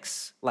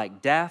fix,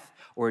 like death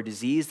or a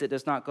disease that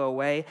does not go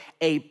away,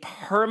 a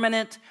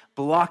permanent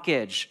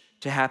blockage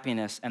to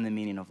happiness and the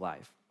meaning of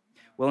life.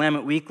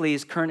 Willamette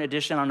Weekly's current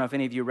edition, I don't know if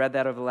any of you read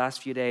that over the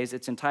last few days,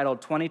 it's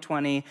entitled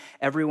 2020,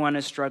 Everyone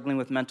is Struggling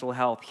with Mental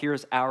Health.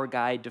 Here's Our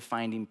Guide to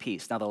Finding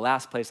Peace. Now, the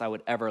last place I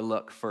would ever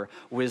look for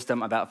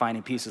wisdom about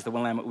finding peace is the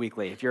Willamette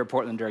Weekly. If you're a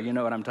Portlander, you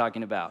know what I'm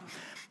talking about.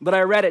 But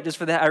I read it just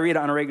for that. I read it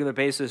on a regular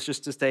basis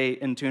just to stay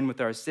in tune with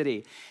our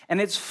city.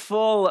 And it's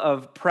full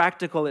of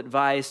practical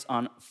advice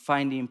on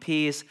finding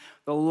peace,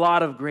 a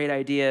lot of great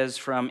ideas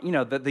from,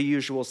 the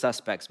usual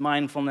suspects: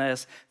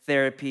 mindfulness,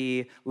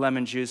 therapy,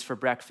 lemon juice for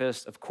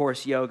breakfast, of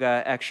course,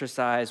 yoga,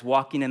 exercise,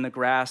 walking in the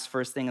grass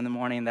first thing in the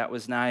morning. That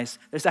was nice.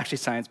 There's actually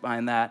science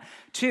behind that.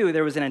 2,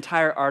 there was an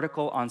entire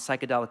article on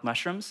psychedelic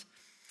mushrooms.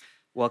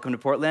 Welcome to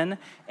Portland.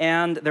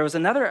 And there was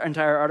another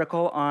entire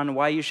article on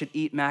why you should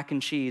eat mac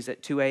and cheese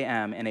at 2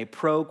 a.m. in a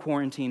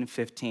pro-quarantine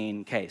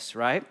 15 case,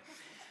 right?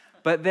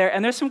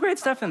 There's some great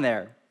stuff in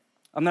there.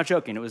 I'm not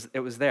joking, it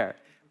was there.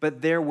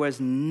 But there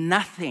was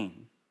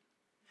nothing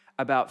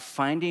about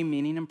finding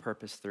meaning and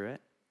purpose through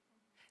it,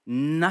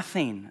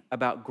 nothing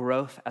about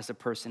growth as a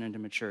person into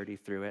maturity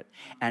through it,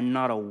 and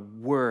not a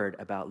word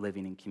about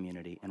living in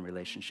community and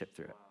relationship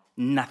through it.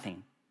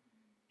 Nothing.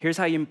 Here's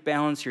how you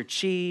balance your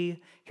chi,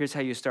 here's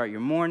how you start your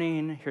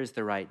morning, here's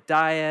the right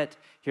diet,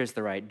 here's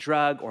the right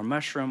drug or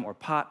mushroom or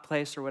pot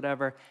place or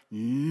whatever.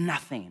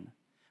 Nothing.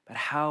 But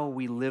how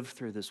we live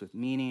through this with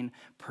meaning,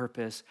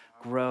 purpose,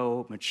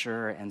 grow,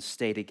 mature, and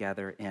stay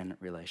together in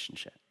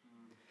relationship.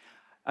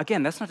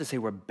 Again, that's not to say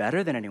we're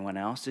better than anyone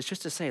else. It's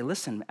just to say,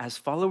 listen, as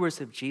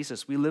followers of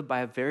Jesus, we live by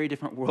a very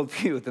different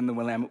worldview than the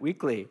Willamette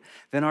Weekly,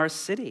 than our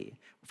city,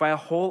 by a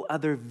whole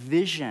other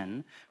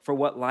vision for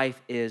what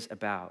life is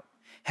about.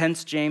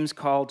 Hence, James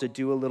called to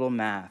do a little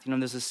math.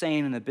 There's a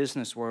saying in the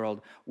business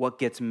world, what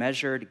gets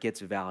measured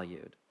gets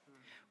valued.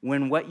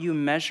 When what you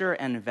measure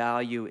and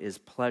value is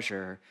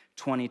pleasure,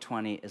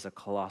 2020 is a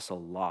colossal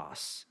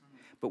loss.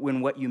 But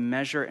when what you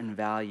measure and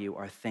value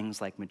are things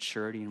like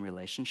maturity and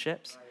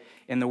relationships,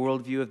 in the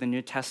worldview of the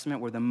New Testament,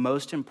 where the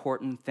most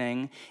important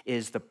thing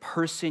is the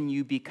person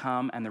you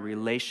become and the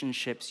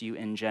relationships you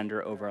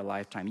engender over a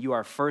lifetime. You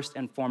are first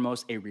and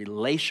foremost a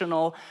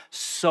relational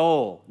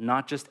soul,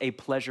 not just a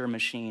pleasure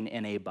machine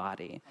in a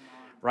body.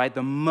 Right?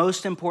 The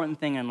most important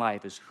thing in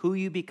life is who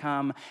you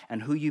become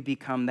and who you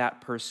become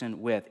that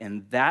person with.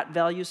 In that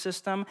value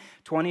system,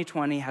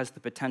 2020 has the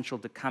potential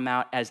to come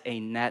out as a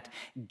net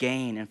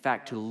gain. In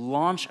fact, to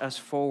launch us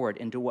forward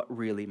into what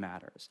really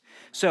matters.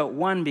 So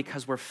 1,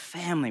 because we're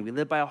family. We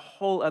live by a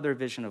whole other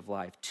vision of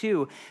life.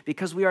 2,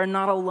 because we are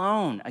not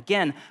alone.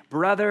 Again,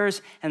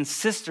 brothers and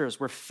sisters,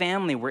 we're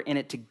family. We're in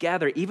it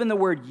together. Even the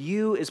word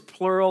you is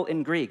plural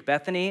in Greek.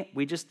 Bethany,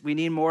 we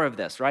need more of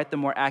this, right? The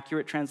more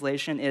accurate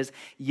translation is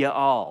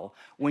y'all.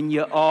 When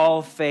you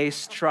all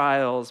face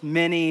trials,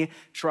 many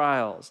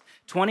trials.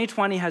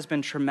 2020 has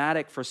been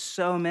traumatic for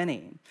so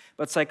many,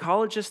 but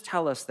psychologists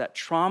tell us that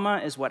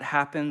trauma is what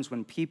happens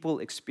when people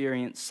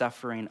experience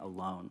suffering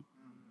alone.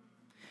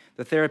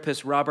 The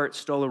therapist Robert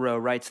Stolorow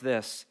writes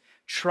this: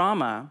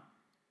 trauma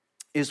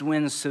is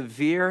when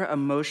severe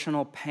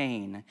emotional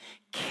pain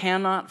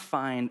cannot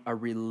find a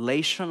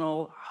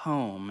relational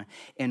home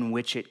in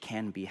which it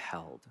can be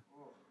held.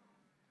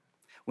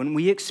 When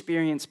we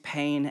experience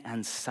pain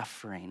and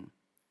suffering,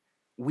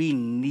 we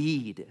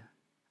need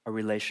a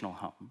relational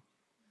home,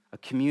 a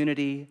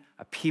community,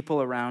 a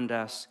people around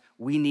us.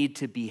 We need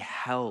to be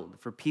held,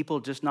 for people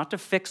just not to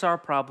fix our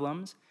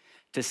problems,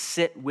 to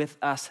sit with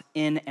us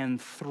in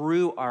and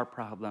through our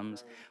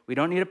problems. We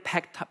don't need a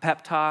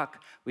pep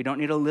talk. We don't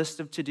need a list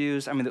of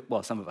to-dos.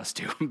 Some of us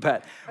do,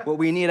 but what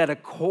we need at a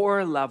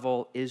core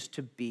level is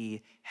to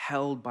be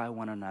held by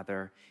one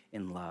another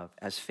in love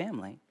as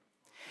family.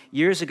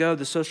 Years ago,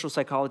 the social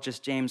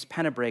psychologist James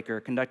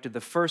Pennebaker conducted the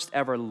first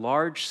ever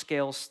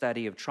large-scale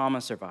study of trauma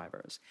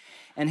survivors.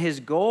 And his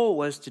goal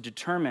was to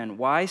determine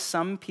why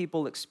some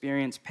people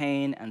experience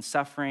pain and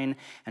suffering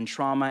and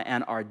trauma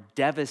and are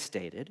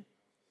devastated,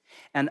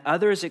 and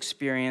others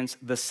experience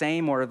the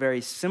same or a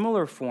very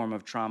similar form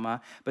of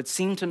trauma, but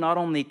seem to not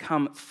only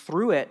come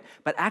through it,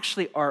 but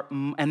actually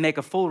and make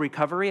a full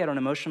recovery at an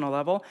emotional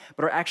level,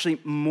 but are actually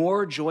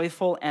more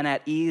joyful and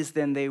at ease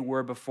than they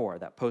were before,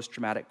 that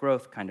post-traumatic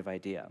growth kind of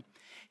idea.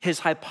 His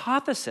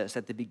hypothesis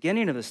at the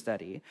beginning of the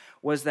study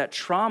was that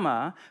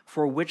trauma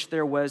for which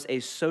there was a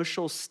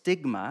social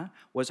stigma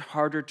was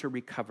harder to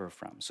recover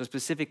from. So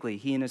specifically,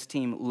 he and his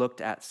team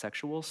looked at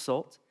sexual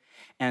assault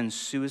and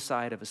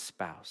suicide of a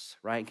spouse,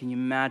 right? Can you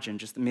imagine?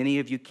 Just many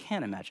of you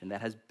can imagine that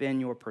has been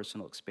your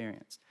personal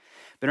experience.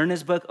 But in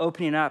his book,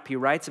 Opening Up, he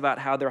writes about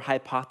how their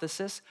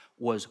hypothesis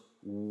was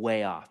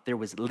way off. There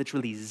was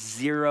literally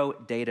zero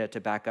data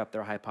to back up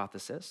their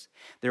hypothesis.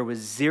 There was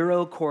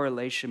zero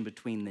correlation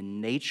between the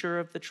nature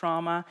of the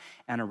trauma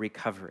and a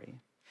recovery.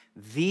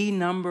 The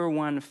number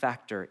one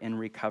factor in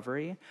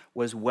recovery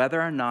was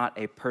whether or not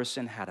a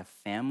person had a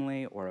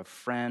family or a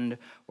friend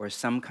or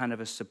some kind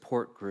of a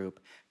support group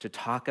to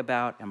talk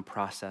about and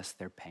process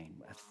their pain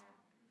with.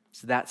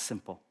 It's that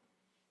simple.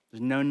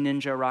 There's no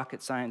ninja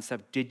rocket science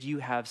stuff. Did you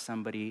have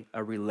somebody,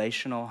 a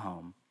relational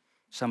home,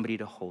 somebody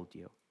to hold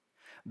you?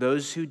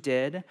 Those who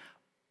did,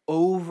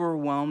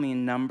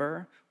 overwhelming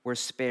number, were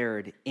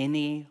spared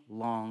any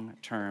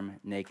long-term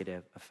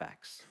negative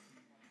effects.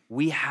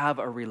 We have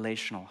a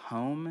relational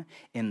home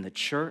in the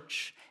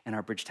church, in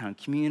our Bridgetown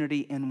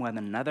community, in one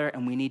another,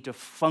 and we need to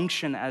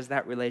function as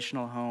that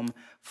relational home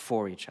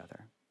for each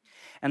other.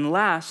 And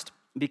last,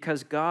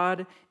 because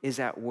God is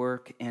at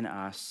work in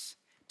us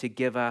to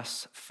give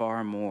us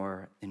far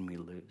more than we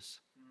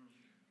lose.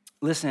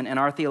 Listen, in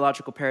our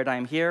theological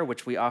paradigm here,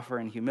 which we offer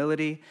in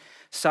humility,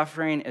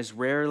 suffering is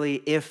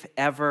rarely, if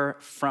ever,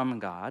 from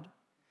God,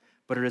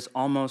 but it is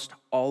almost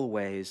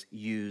always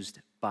used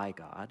by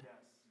God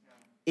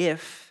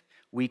if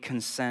we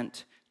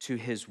consent to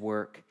his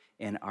work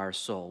in our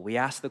soul. We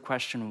ask the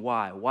question,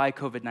 why? Why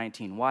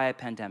COVID-19? Why a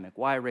pandemic?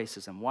 Why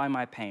racism? Why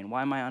my pain?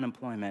 Why my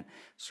unemployment?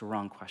 It's the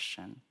wrong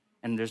question.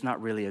 And there's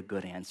not really a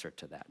good answer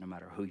to that, no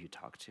matter who you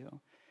talk to.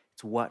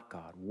 It's what,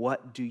 God?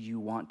 What do you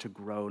want to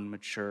grow and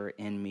mature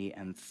in me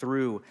and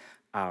through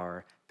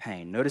our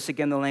pain? Notice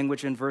again the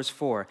language in verse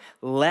 4.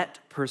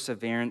 Let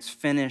perseverance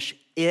finish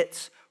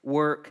its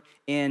work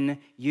in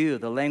you.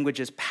 The language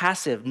is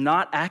passive,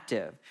 not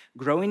active.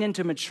 Growing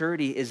into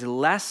maturity is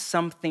less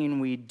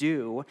something we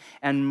do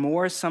and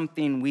more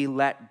something we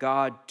let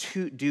God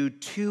do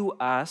to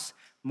us,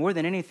 more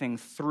than anything,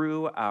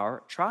 through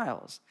our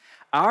trials.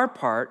 Our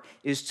part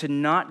is to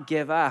not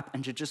give up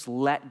and to just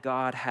let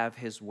God have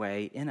his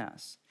way in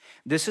us.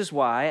 This is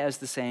why, as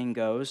the saying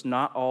goes,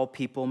 not all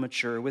people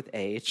mature with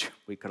age.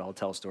 We could all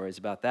tell stories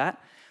about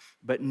that,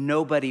 but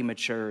nobody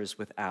matures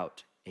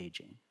without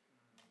aging.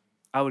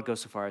 I would go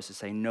so far as to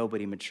say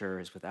nobody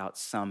matures without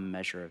some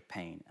measure of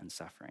pain and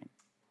suffering.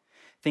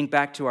 Think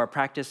back to our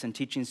practice and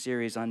teaching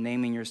series on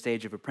naming your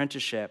stage of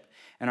apprenticeship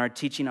and our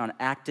teaching on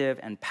active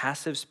and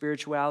passive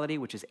spirituality,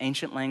 which is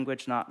ancient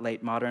language, not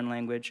late modern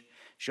language.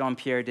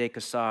 Jean-Pierre de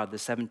Caussade, the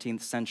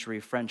 17th century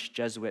French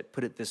Jesuit,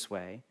 put it this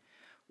way: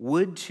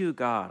 would to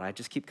God, I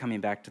just keep coming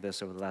back to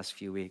this over the last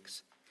few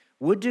weeks,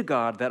 would to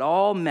God that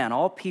all men,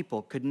 all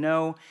people could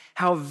know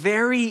how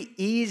very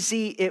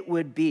easy it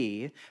would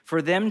be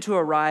for them to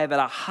arrive at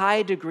a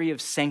high degree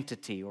of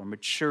sanctity or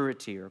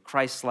maturity or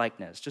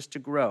Christ-likeness, just to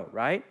grow,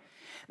 right?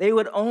 They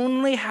would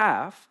only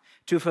have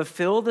to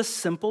fulfill the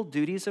simple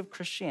duties of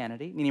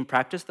Christianity, meaning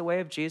practice the way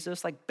of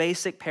Jesus, like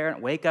basic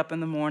parent, wake up in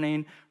the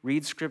morning,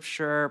 read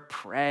scripture,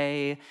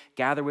 pray,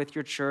 gather with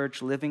your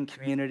church, live in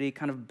community,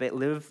 kind of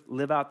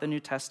live out the New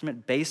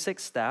Testament, basic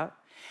stuff,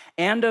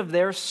 and of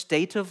their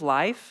state of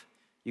life.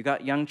 You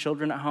got young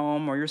children at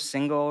home, or you're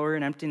single, or you're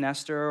an empty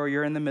nester, or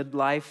you're in the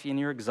midlife and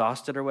you're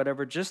exhausted or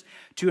whatever, just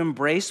to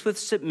embrace with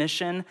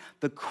submission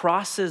the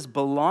crosses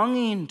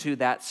belonging to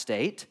that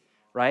state,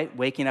 right?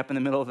 Waking up in the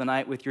middle of the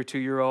night with your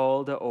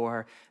 2-year-old,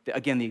 or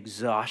again, the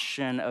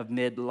exhaustion of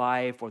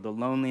midlife, or the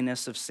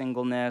loneliness of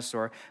singleness,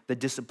 or the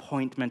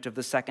disappointment of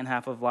the second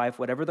half of life,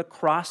 whatever the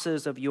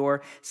crosses of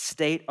your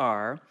state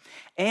are,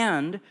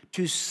 and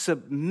to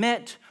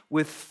submit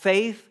with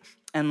faith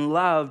and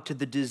love to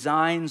the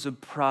designs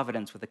of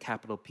providence with a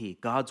capital P,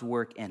 God's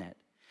work in it.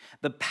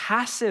 The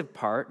passive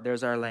part,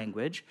 there's our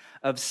language,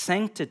 of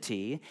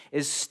sanctity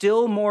is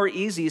still more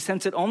easy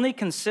since it only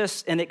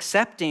consists in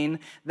accepting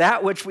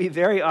that which we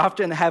very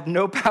often have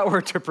no power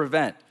to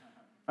prevent.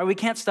 We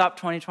can't stop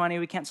 2020,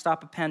 we can't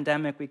stop a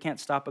pandemic, we can't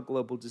stop a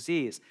global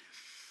disease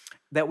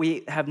that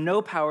we have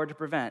no power to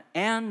prevent,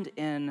 and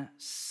in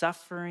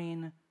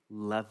suffering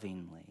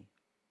lovingly.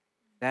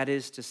 That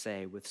is to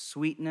say, with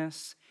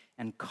sweetness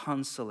and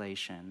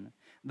consolation,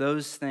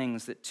 those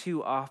things that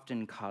too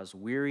often cause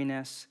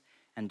weariness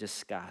and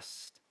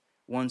disgust.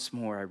 Once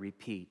more, I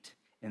repeat,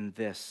 in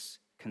this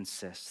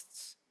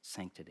consists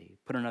sanctity.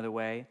 Put another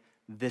way,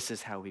 this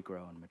is how we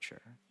grow and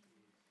mature.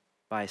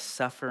 By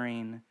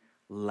suffering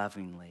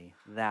lovingly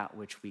that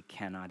which we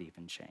cannot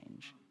even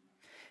change.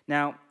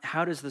 Now,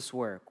 how does this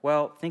work?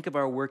 Well, think of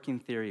our working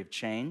theory of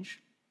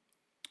change,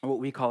 or what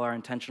we call our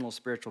intentional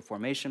spiritual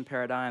formation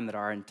paradigm that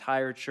our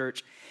entire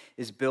church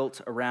is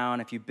built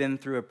around. If you've been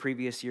through a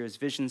previous year's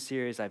vision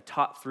series, I've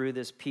taught through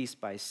this piece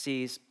by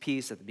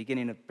piece at the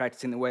beginning of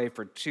Practicing the Way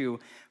for 2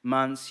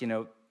 months,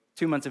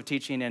 2 months of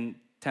teaching in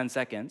 10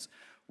 seconds.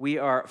 We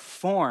are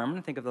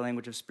formed, think of the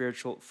language of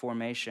spiritual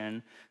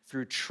formation,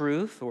 through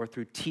truth or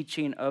through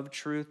teaching of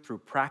truth, through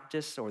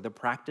practice or the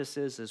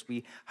practices as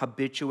we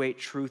habituate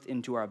truth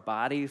into our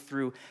body,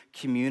 through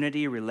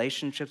community,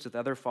 relationships with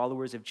other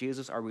followers of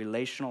Jesus, our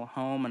relational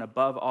home, and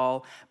above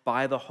all,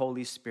 by the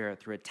Holy Spirit,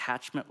 through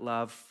attachment,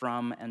 love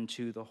from and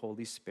to the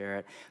Holy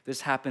Spirit.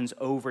 This happens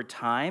over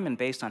time and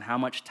based on how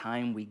much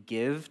time we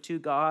give to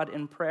God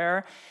in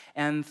prayer,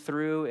 and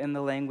through, in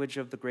the language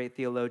of the great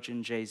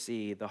theologian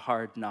Jay-Z, the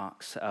hard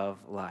knocks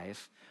of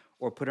life,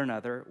 or put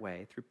another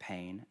way, through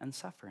pain and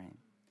suffering.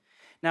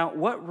 Now,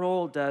 what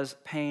role does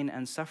pain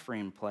and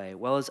suffering play?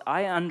 Well, as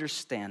I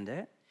understand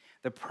it,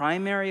 the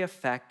primary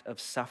effect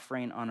of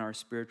suffering on our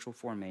spiritual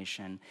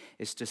formation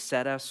is to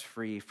set us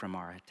free from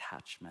our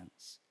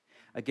attachments.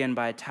 Again,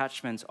 by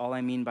attachments, all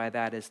I mean by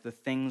that is the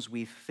things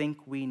we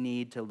think we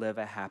need to live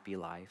a happy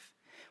life.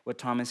 What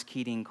Thomas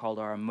Keating called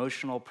our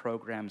emotional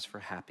programs for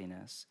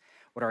happiness,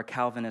 what our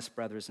Calvinist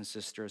brothers and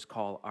sisters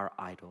call our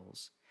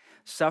idols.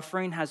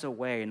 Suffering has a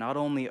way not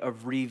only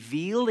of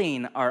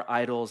revealing our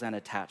idols and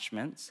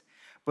attachments,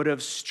 but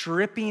of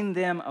stripping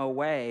them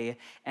away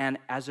and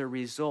as a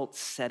result,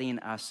 setting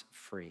us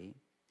free.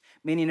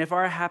 Meaning if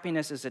our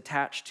happiness is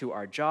attached to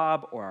our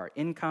job or our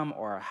income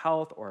or our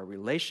health or our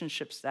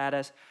relationship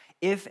status,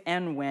 if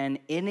and when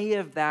any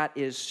of that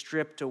is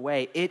stripped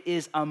away, it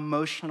is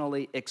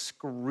emotionally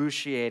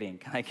excruciating.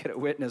 Can I get a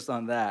witness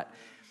on that?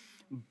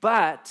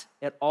 But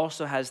it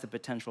also has the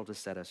potential to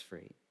set us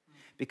free.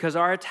 Because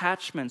our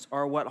attachments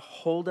are what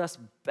hold us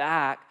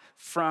back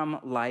from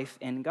life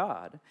in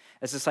God.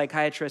 As the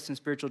psychiatrist and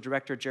spiritual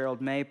director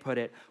Gerald May put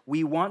it,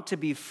 we want to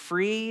be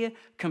free,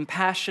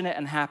 compassionate,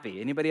 and happy.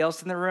 Anybody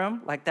else in the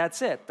room? Like,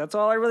 that's it. That's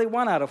all I really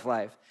want out of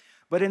life.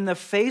 But in the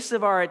face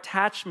of our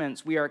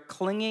attachments, we are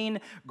clinging,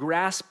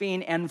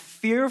 grasping, and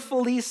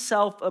fearfully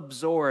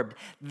self-absorbed.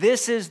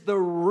 This is the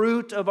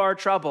root of our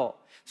trouble.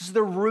 This is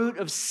the root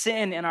of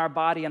sin in our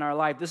body and our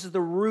life. This is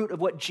the root of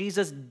what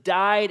Jesus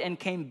died and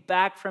came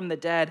back from the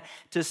dead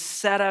to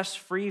set us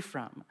free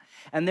from.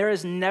 And there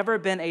has never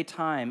been a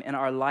time in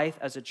our life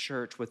as a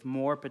church with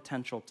more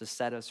potential to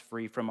set us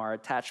free from our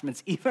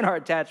attachments, even our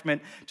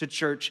attachment to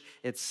church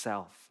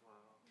itself.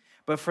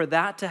 But for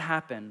that to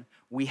happen,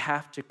 we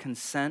have to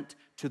consent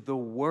to the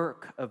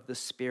work of the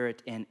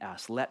Spirit in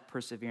us. Let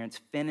perseverance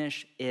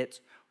finish its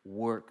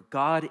work.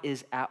 God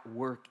is at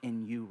work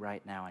in you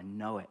right now. I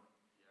know it.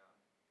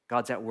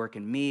 God's at work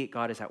in me.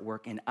 God is at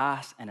work in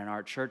us and in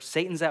our church.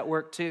 Satan's at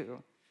work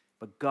too,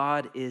 but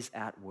God is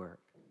at work.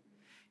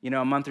 You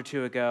know, a month or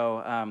two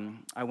ago,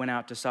 I went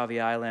out to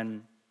Sauvie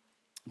Island,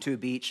 to a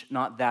beach,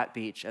 not that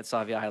beach at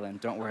Sauvie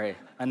Island, don't worry,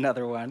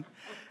 another one.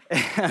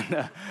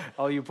 And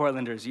all you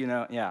Portlanders, you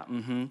know, yeah.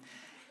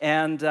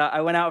 And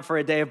I went out for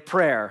a day of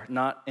prayer,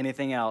 not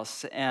anything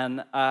else.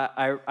 And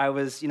I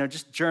was,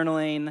 just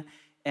journaling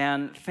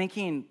and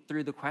thinking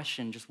through the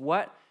question,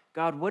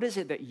 God, what is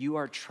it that you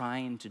are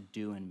trying to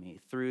do in me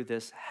through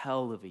this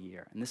hell of a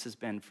year? And this has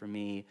been, for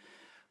me,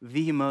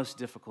 the most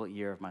difficult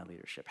year of my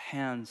leadership,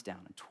 hands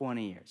down, in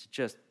 20 years,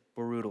 just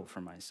brutal for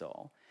my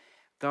soul.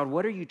 God,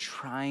 what are you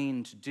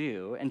trying to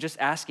do? And just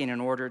asking in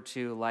order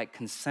to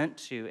consent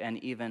to and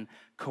even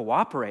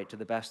cooperate to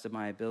the best of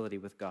my ability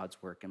with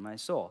God's work in my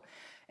soul.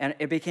 And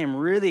it became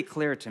really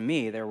clear to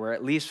me there were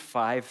at least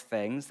 5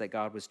 things that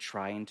God was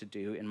trying to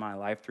do in my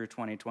life through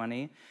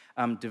 2020.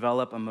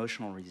 Develop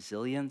emotional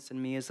resilience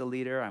in me as a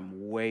leader.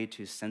 I'm way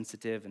too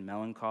sensitive and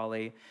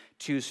melancholy.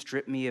 2,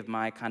 strip me of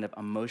my kind of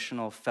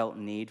emotional felt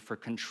need for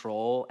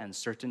control and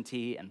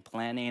certainty and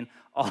planning.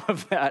 All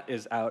of that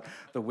is out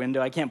the window.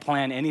 I can't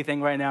plan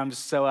anything right now. I'm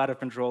just so out of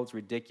control. It's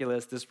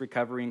ridiculous. This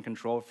recovery and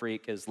control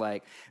freak is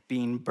like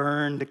being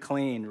burned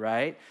clean,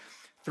 right?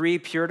 3,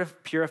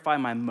 purify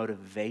my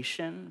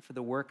motivation for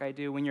the work I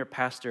do. When you're a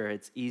pastor,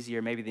 it's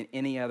easier maybe than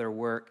any other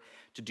work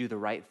to do the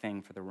right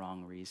thing for the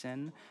wrong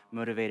reason,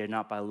 motivated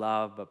not by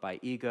love, but by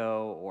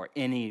ego or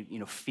any,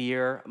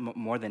 fear,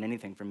 more than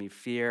anything for me,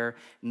 fear,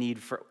 need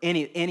for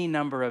any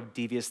number of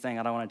devious things.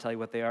 I don't want to tell you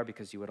what they are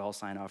because you would all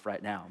sign off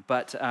right now.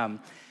 But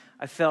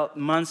I felt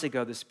months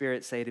ago the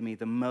Spirit say to me,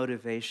 the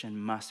motivation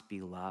must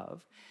be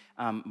love.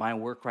 My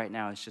work right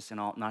now is just,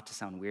 not to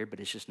sound weird, but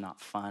it's just not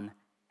fun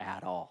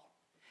at all.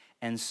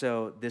 And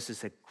so this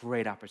is a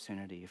great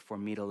opportunity for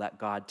me to let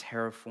God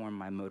terraform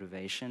my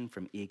motivation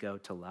from ego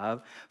to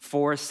love.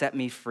 4, set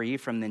me free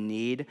from the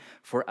need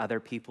for other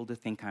people to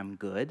think I'm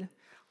good.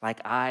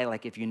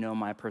 If you know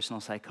my personal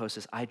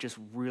psychosis, I just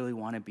really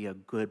want to be a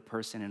good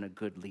person and a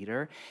good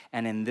leader.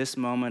 And in this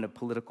moment of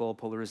political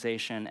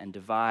polarization and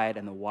divide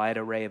and the wide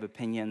array of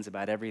opinions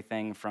about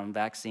everything from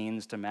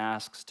vaccines to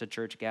masks to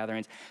church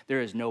gatherings, there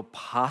is no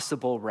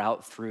possible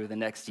route through the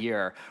next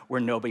year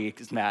where nobody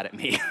is mad at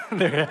me.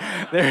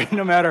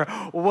 No matter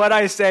what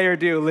I say or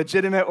do,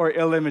 legitimate or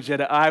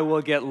illegitimate, I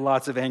will get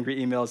lots of angry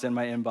emails in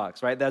my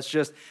inbox, right? That's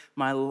just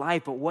my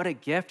life. But what a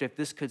gift if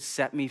this could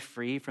set me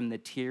free from the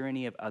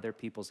tyranny of other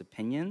people's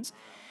opinions.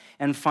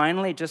 And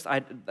finally,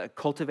 I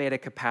cultivate a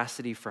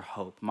capacity for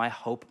hope. My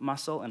hope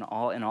muscle, in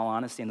all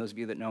honesty, and those of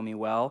you that know me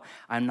well,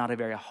 I'm not a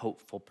very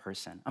hopeful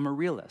person. I'm a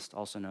realist,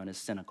 also known as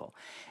cynical.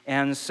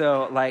 And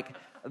so,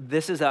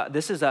 this is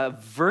a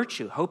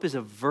virtue. Hope is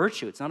a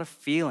virtue. It's not a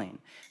feeling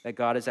that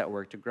God is at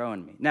work to grow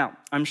in me. Now,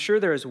 I'm sure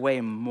there is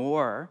way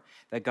more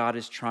that God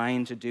is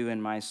trying to do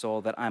in my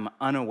soul that I'm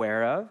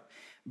unaware of.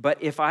 But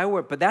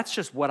that's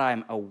just what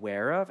I'm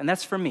aware of, and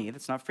that's for me.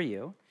 That's not for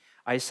you.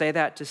 I say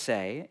that to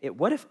say,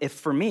 what if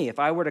for me, if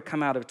I were to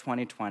come out of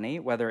 2020,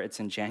 whether it's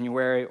in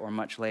January or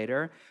much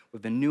later,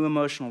 with a new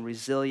emotional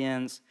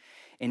resilience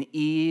and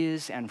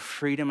ease and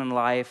freedom in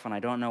life when I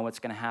don't know what's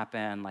going to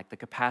happen, the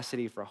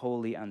capacity for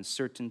holy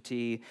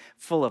uncertainty,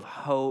 full of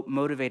hope,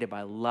 motivated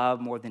by love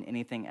more than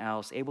anything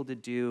else, able to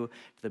do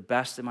to the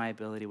best of my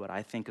ability what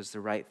I think is the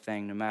right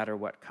thing, no matter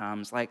what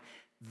comes,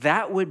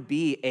 that would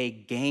be a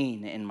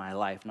gain in my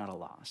life, not a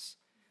loss.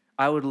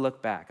 I would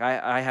look back.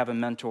 I have a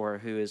mentor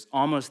who is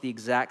almost the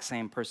exact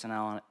same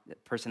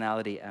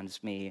personality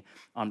as me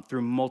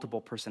through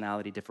multiple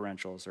personality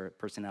differentials or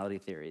personality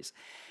theories.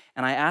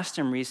 And I asked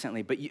him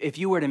recently, but if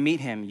you were to meet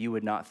him, you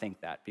would not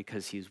think that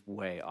because he's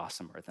way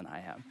awesomer than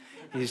I am.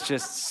 He's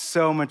just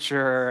so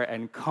mature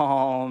and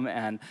calm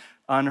and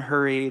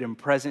unhurried and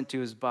present to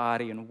his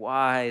body and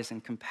wise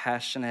and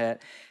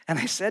compassionate. And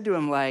I said to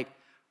him, like,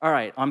 all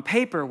right, on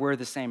paper, we're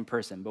the same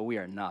person, but we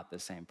are not the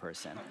same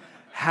person.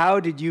 How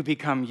did you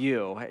become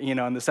you? You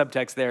know, and the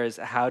subtext there is,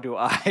 how do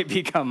I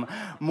become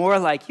more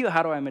like you?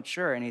 How do I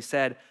mature? And he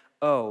said,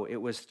 oh, it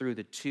was through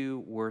the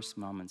two worst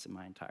moments in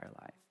my entire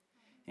life.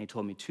 And he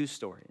told me two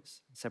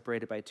stories,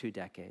 separated by 2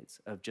 decades,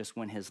 of just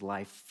when his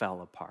life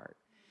fell apart.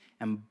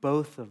 And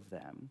both of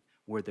them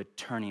were the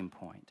turning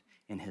point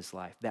in his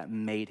life that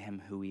made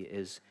him who he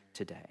is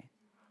today.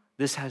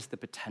 This has the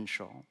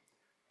potential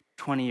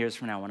 20 years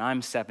from now, when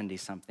I'm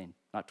 70-something,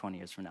 not 20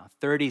 years from now,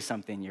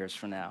 30-something years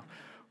from now,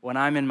 when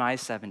I'm in my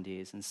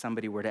 70s and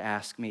somebody were to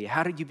ask me,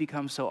 how did you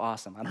become so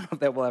awesome? I don't know if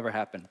that will ever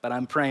happen, but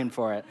I'm praying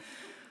for it.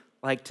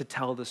 Like to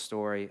tell the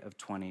story of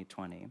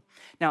 2020.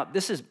 Now,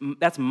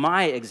 that's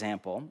my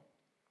example.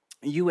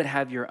 You would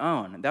have your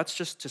own. That's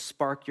just to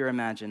spark your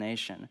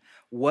imagination.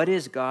 What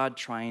is God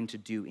trying to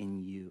do in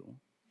you?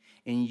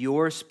 In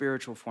your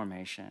spiritual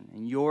formation,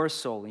 in your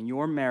soul, in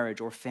your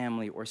marriage or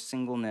family or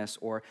singleness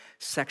or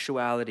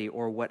sexuality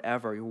or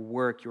whatever, your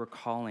work, your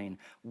calling,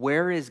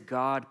 where is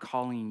God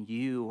calling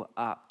you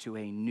up to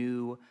a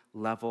new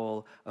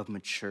level of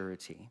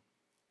maturity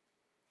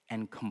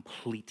and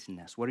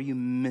completeness? What are you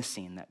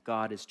missing that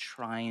God is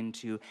trying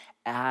to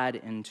add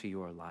into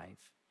your life?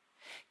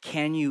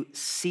 Can you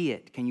see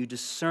it? Can you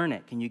discern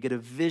it? Can you get a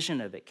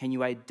vision of it? Can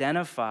you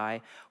identify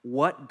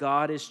what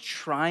God is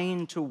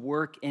trying to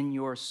work in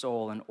your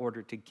soul in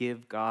order to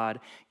give God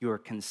your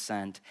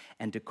consent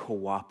and to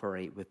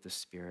cooperate with the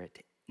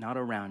Spirit, not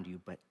around you,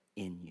 but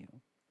in you?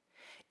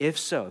 If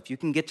so, if you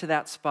can get to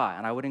that spot,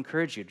 and I would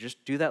encourage you,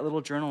 just do that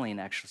little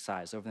journaling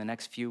exercise over the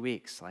next few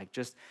weeks. Like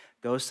just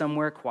go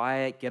somewhere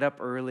quiet, get up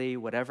early,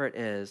 whatever it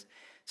is.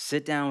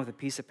 Sit down with a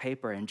piece of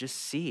paper and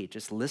just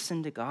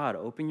listen to God.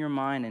 Open your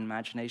mind and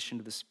imagination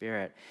to the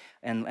Spirit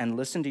and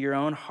listen to your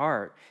own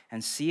heart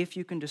and see if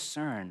you can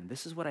discern,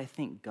 this is what I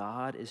think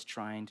God is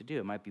trying to do.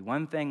 It might be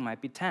one thing,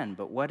 might be 10,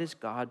 but what is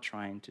God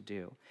trying to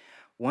do?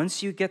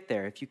 Once you get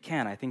there, if you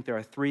can, I think there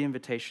are 3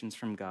 invitations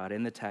from God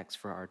in the text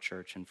for our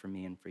church and for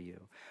me and for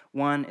you.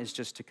 One is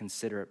just to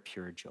consider it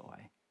pure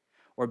joy,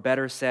 or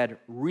better said,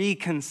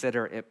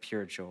 reconsider it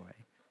pure joy.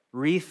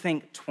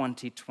 Rethink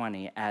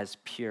 2020 as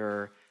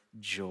pure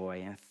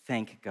joy and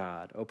thank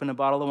God. Open a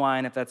bottle of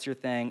wine if that's your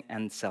thing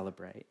and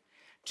celebrate.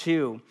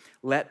 2,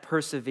 let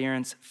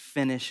perseverance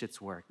finish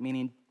its work,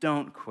 meaning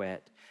don't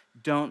quit,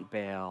 don't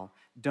bail,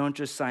 don't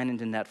just sign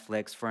into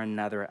Netflix for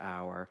another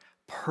hour.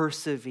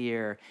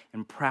 Persevere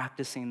in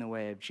practicing the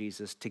way of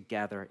Jesus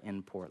together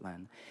in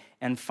Portland.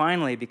 And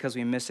finally, because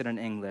we miss it in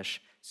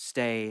English,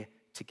 stay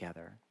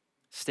together.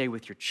 Stay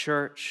with your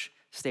church,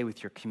 stay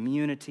with your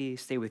community,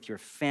 stay with your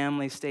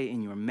family, stay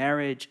in your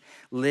marriage.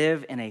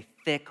 Live in a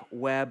thick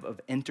web of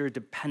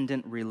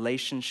interdependent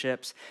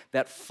relationships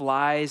that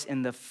flies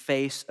in the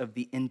face of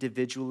the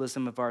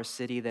individualism of our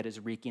city that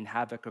is wreaking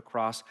havoc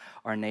across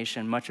our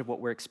nation. Much of what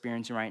we're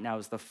experiencing right now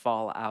is the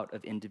fallout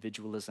of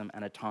individualism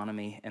and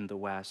autonomy in the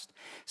West.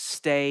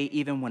 Stay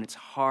even when it's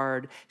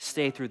hard.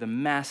 Stay through the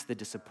mess, the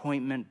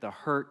disappointment, the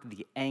hurt,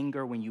 the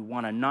anger, when you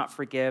want to not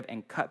forgive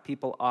and cut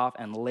people off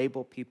and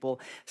label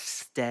people.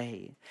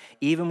 Stay.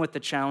 Even with the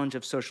challenge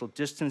of social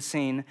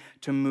distancing,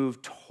 to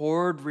move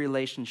toward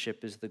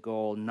relationship is the goal,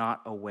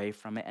 not away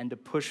from it. And to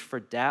push for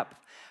depth,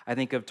 I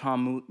think of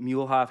Tom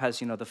Muehlhoff has,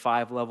 the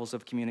 5 levels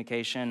of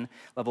communication.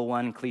 Level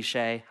 1,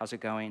 cliche, how's it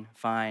going?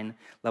 Fine.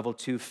 Level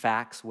 2,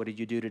 facts, what did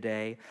you do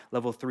today?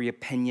 Level 3,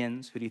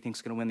 opinions, who do you think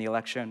is going to win the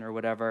election or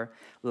whatever?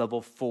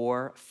 Level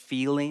 4,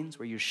 feelings,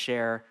 where you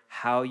share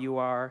how you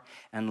are.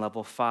 And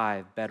level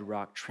 5,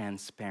 bedrock,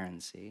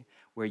 transparency,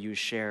 where you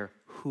share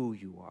who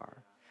you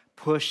are.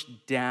 Push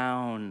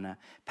down,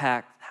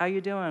 pack, how you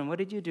doing? What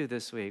did you do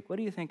this week? What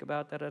do you think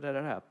about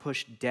da-da-da-da-da?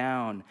 Push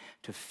down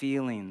to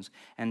feelings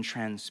and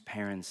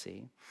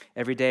transparency.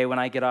 Every day when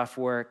I get off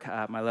work,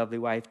 my lovely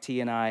wife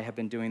T and I have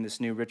been doing this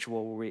new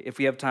ritual where if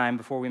we have time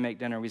before we make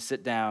dinner, we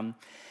sit down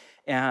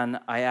and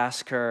I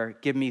ask her,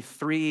 give me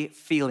 3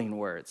 feeling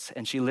words.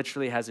 And she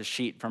literally has a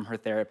sheet from her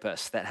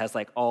therapist that has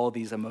like all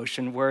these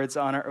emotion words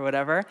on it or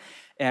whatever.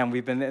 And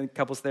we've been in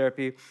couples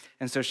therapy.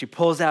 And so she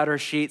pulls out her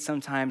sheet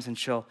sometimes and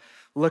she'll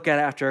look at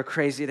it after a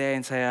crazy day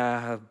and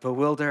say,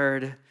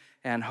 bewildered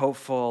and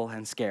hopeful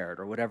and scared,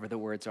 or whatever the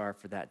words are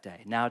for that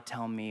day. Now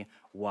tell me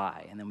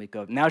why. And then we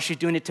go, now she's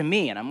doing it to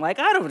me. And I'm like,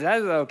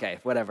 okay,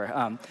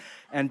 whatever.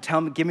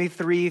 And give me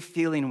 3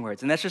 feeling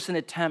words. And that's just an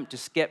attempt to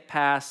skip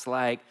past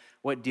like,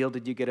 what deal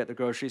did you get at the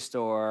grocery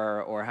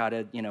store, or how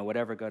did,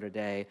 whatever go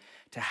today,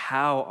 to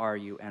how are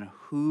you and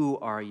who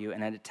are you,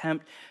 and an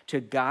attempt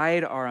to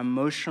guide our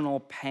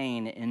emotional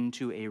pain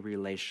into a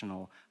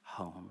relational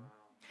home.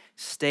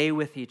 Stay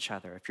with each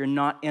other. If you're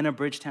not in a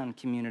Bridgetown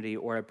community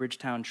or a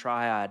Bridgetown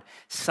triad,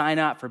 sign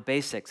up for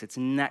Basics. It's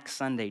next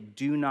Sunday.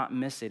 Do not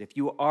miss it. If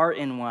you are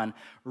in one,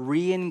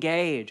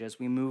 re-engage as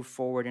we move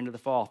forward into the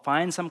fall.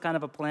 Find some kind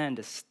of a plan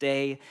to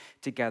stay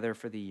together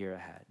for the year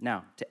ahead.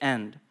 Now, to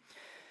end,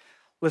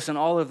 listen,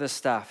 all of this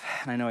stuff,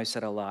 and I know I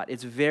said a lot,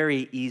 it's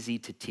very easy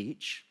to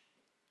teach.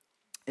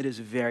 It is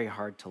very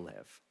hard to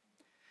live.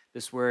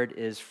 This word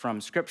is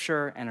from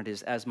Scripture, and it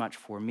is as much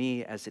for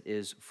me as it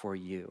is for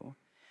you.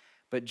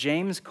 But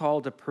James' call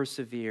to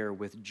persevere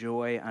with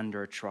joy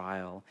under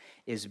trial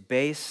is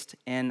based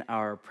in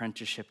our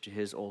apprenticeship to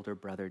his older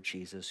brother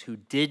Jesus, who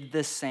did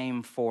the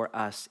same for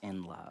us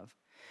in love.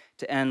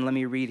 To end, let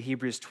me read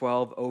Hebrews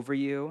 12 over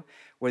you,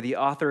 where the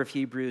author of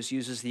Hebrews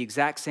uses the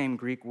exact same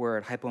Greek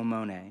word,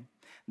 hypomone.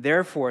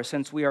 Therefore,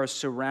 since we are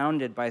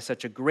surrounded by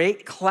such a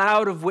great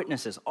cloud of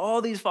witnesses, all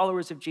these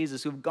followers of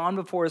Jesus who have gone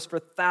before us for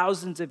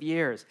thousands of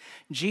years,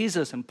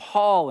 Jesus and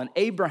Paul and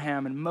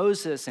Abraham and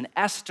Moses and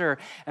Esther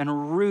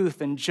and Ruth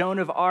and Joan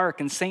of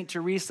Arc and St.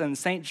 Teresa and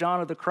St.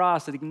 John of the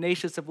Cross and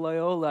Ignatius of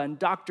Loyola and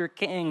Dr.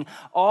 King,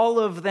 all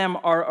of them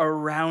are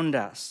around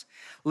us.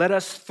 Let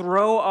us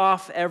throw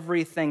off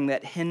everything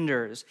that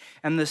hinders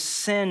and the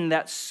sin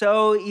that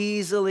so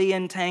easily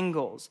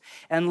entangles,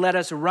 and let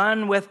us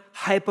run with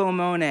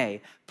hypomone,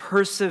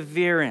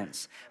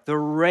 perseverance, the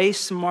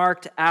race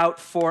marked out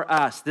for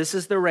us. This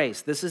is the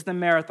race. This is the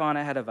marathon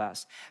ahead of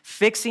us.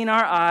 Fixing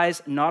our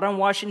eyes not on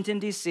Washington,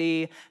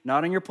 D.C.,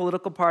 not on your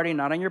political party,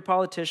 not on your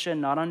politician,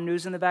 not on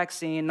news and the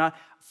vaccine, not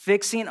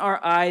fixing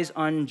our eyes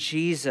on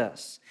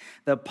Jesus,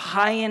 the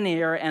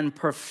pioneer and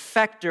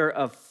perfecter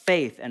of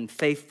faith and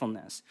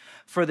faithfulness.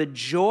 For the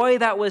joy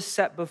that was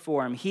set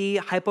before him, he,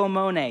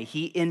 hypomone,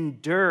 he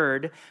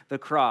endured the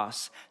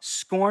cross,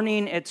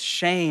 scorning its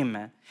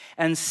shame,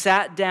 and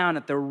sat down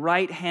at the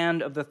right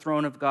hand of the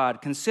throne of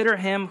God. Consider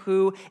him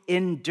who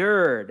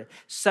endured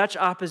such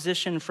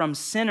opposition from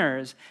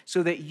sinners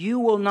so that you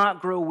will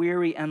not grow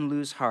weary and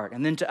lose heart.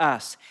 And then to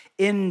us,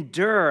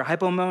 endure,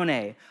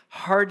 hypomone,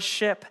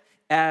 hardship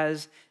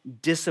as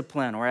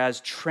discipline or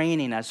as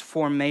training, as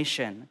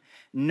formation.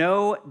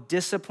 No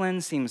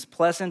discipline seems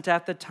pleasant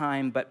at the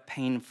time, but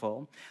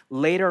painful.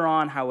 Later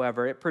on,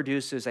 however, it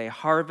produces a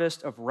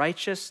harvest of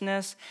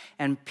righteousness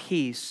and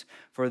peace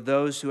for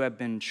those who have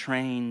been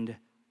trained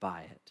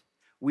by it.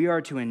 We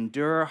are to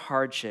endure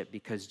hardship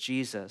because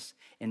Jesus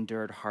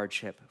endured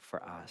hardship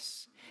for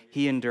us.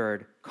 He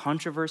endured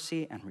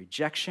controversy and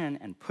rejection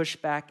and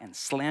pushback and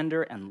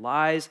slander and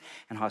lies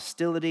and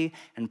hostility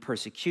and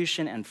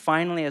persecution. And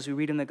finally, as we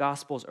read in the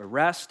Gospels,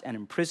 arrest and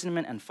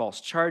imprisonment and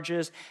false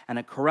charges and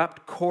a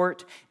corrupt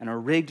court and a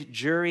rigged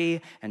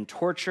jury and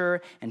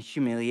torture and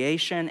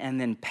humiliation and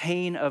then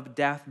pain of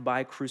death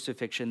by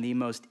crucifixion, the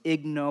most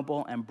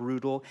ignoble and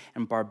brutal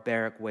and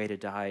barbaric way to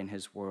die in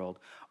his world,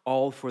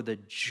 all for the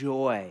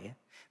joy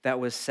that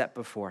was set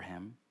before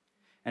him.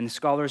 And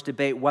scholars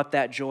debate what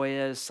that joy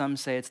is. Some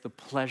say it's the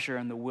pleasure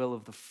and the will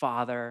of the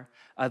Father.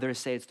 Others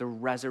say it's the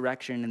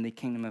resurrection in the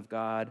kingdom of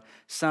God.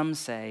 Some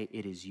say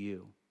it is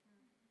you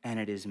and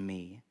it is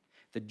me.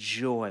 The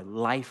joy,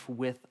 life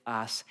with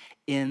us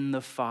in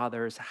the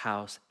Father's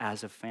house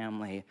as a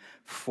family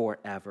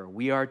forever.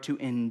 We are to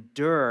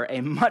endure a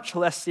much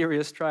less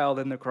serious trial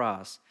than the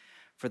cross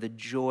for the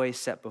joy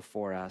set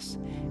before us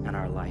and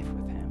our life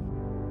with him.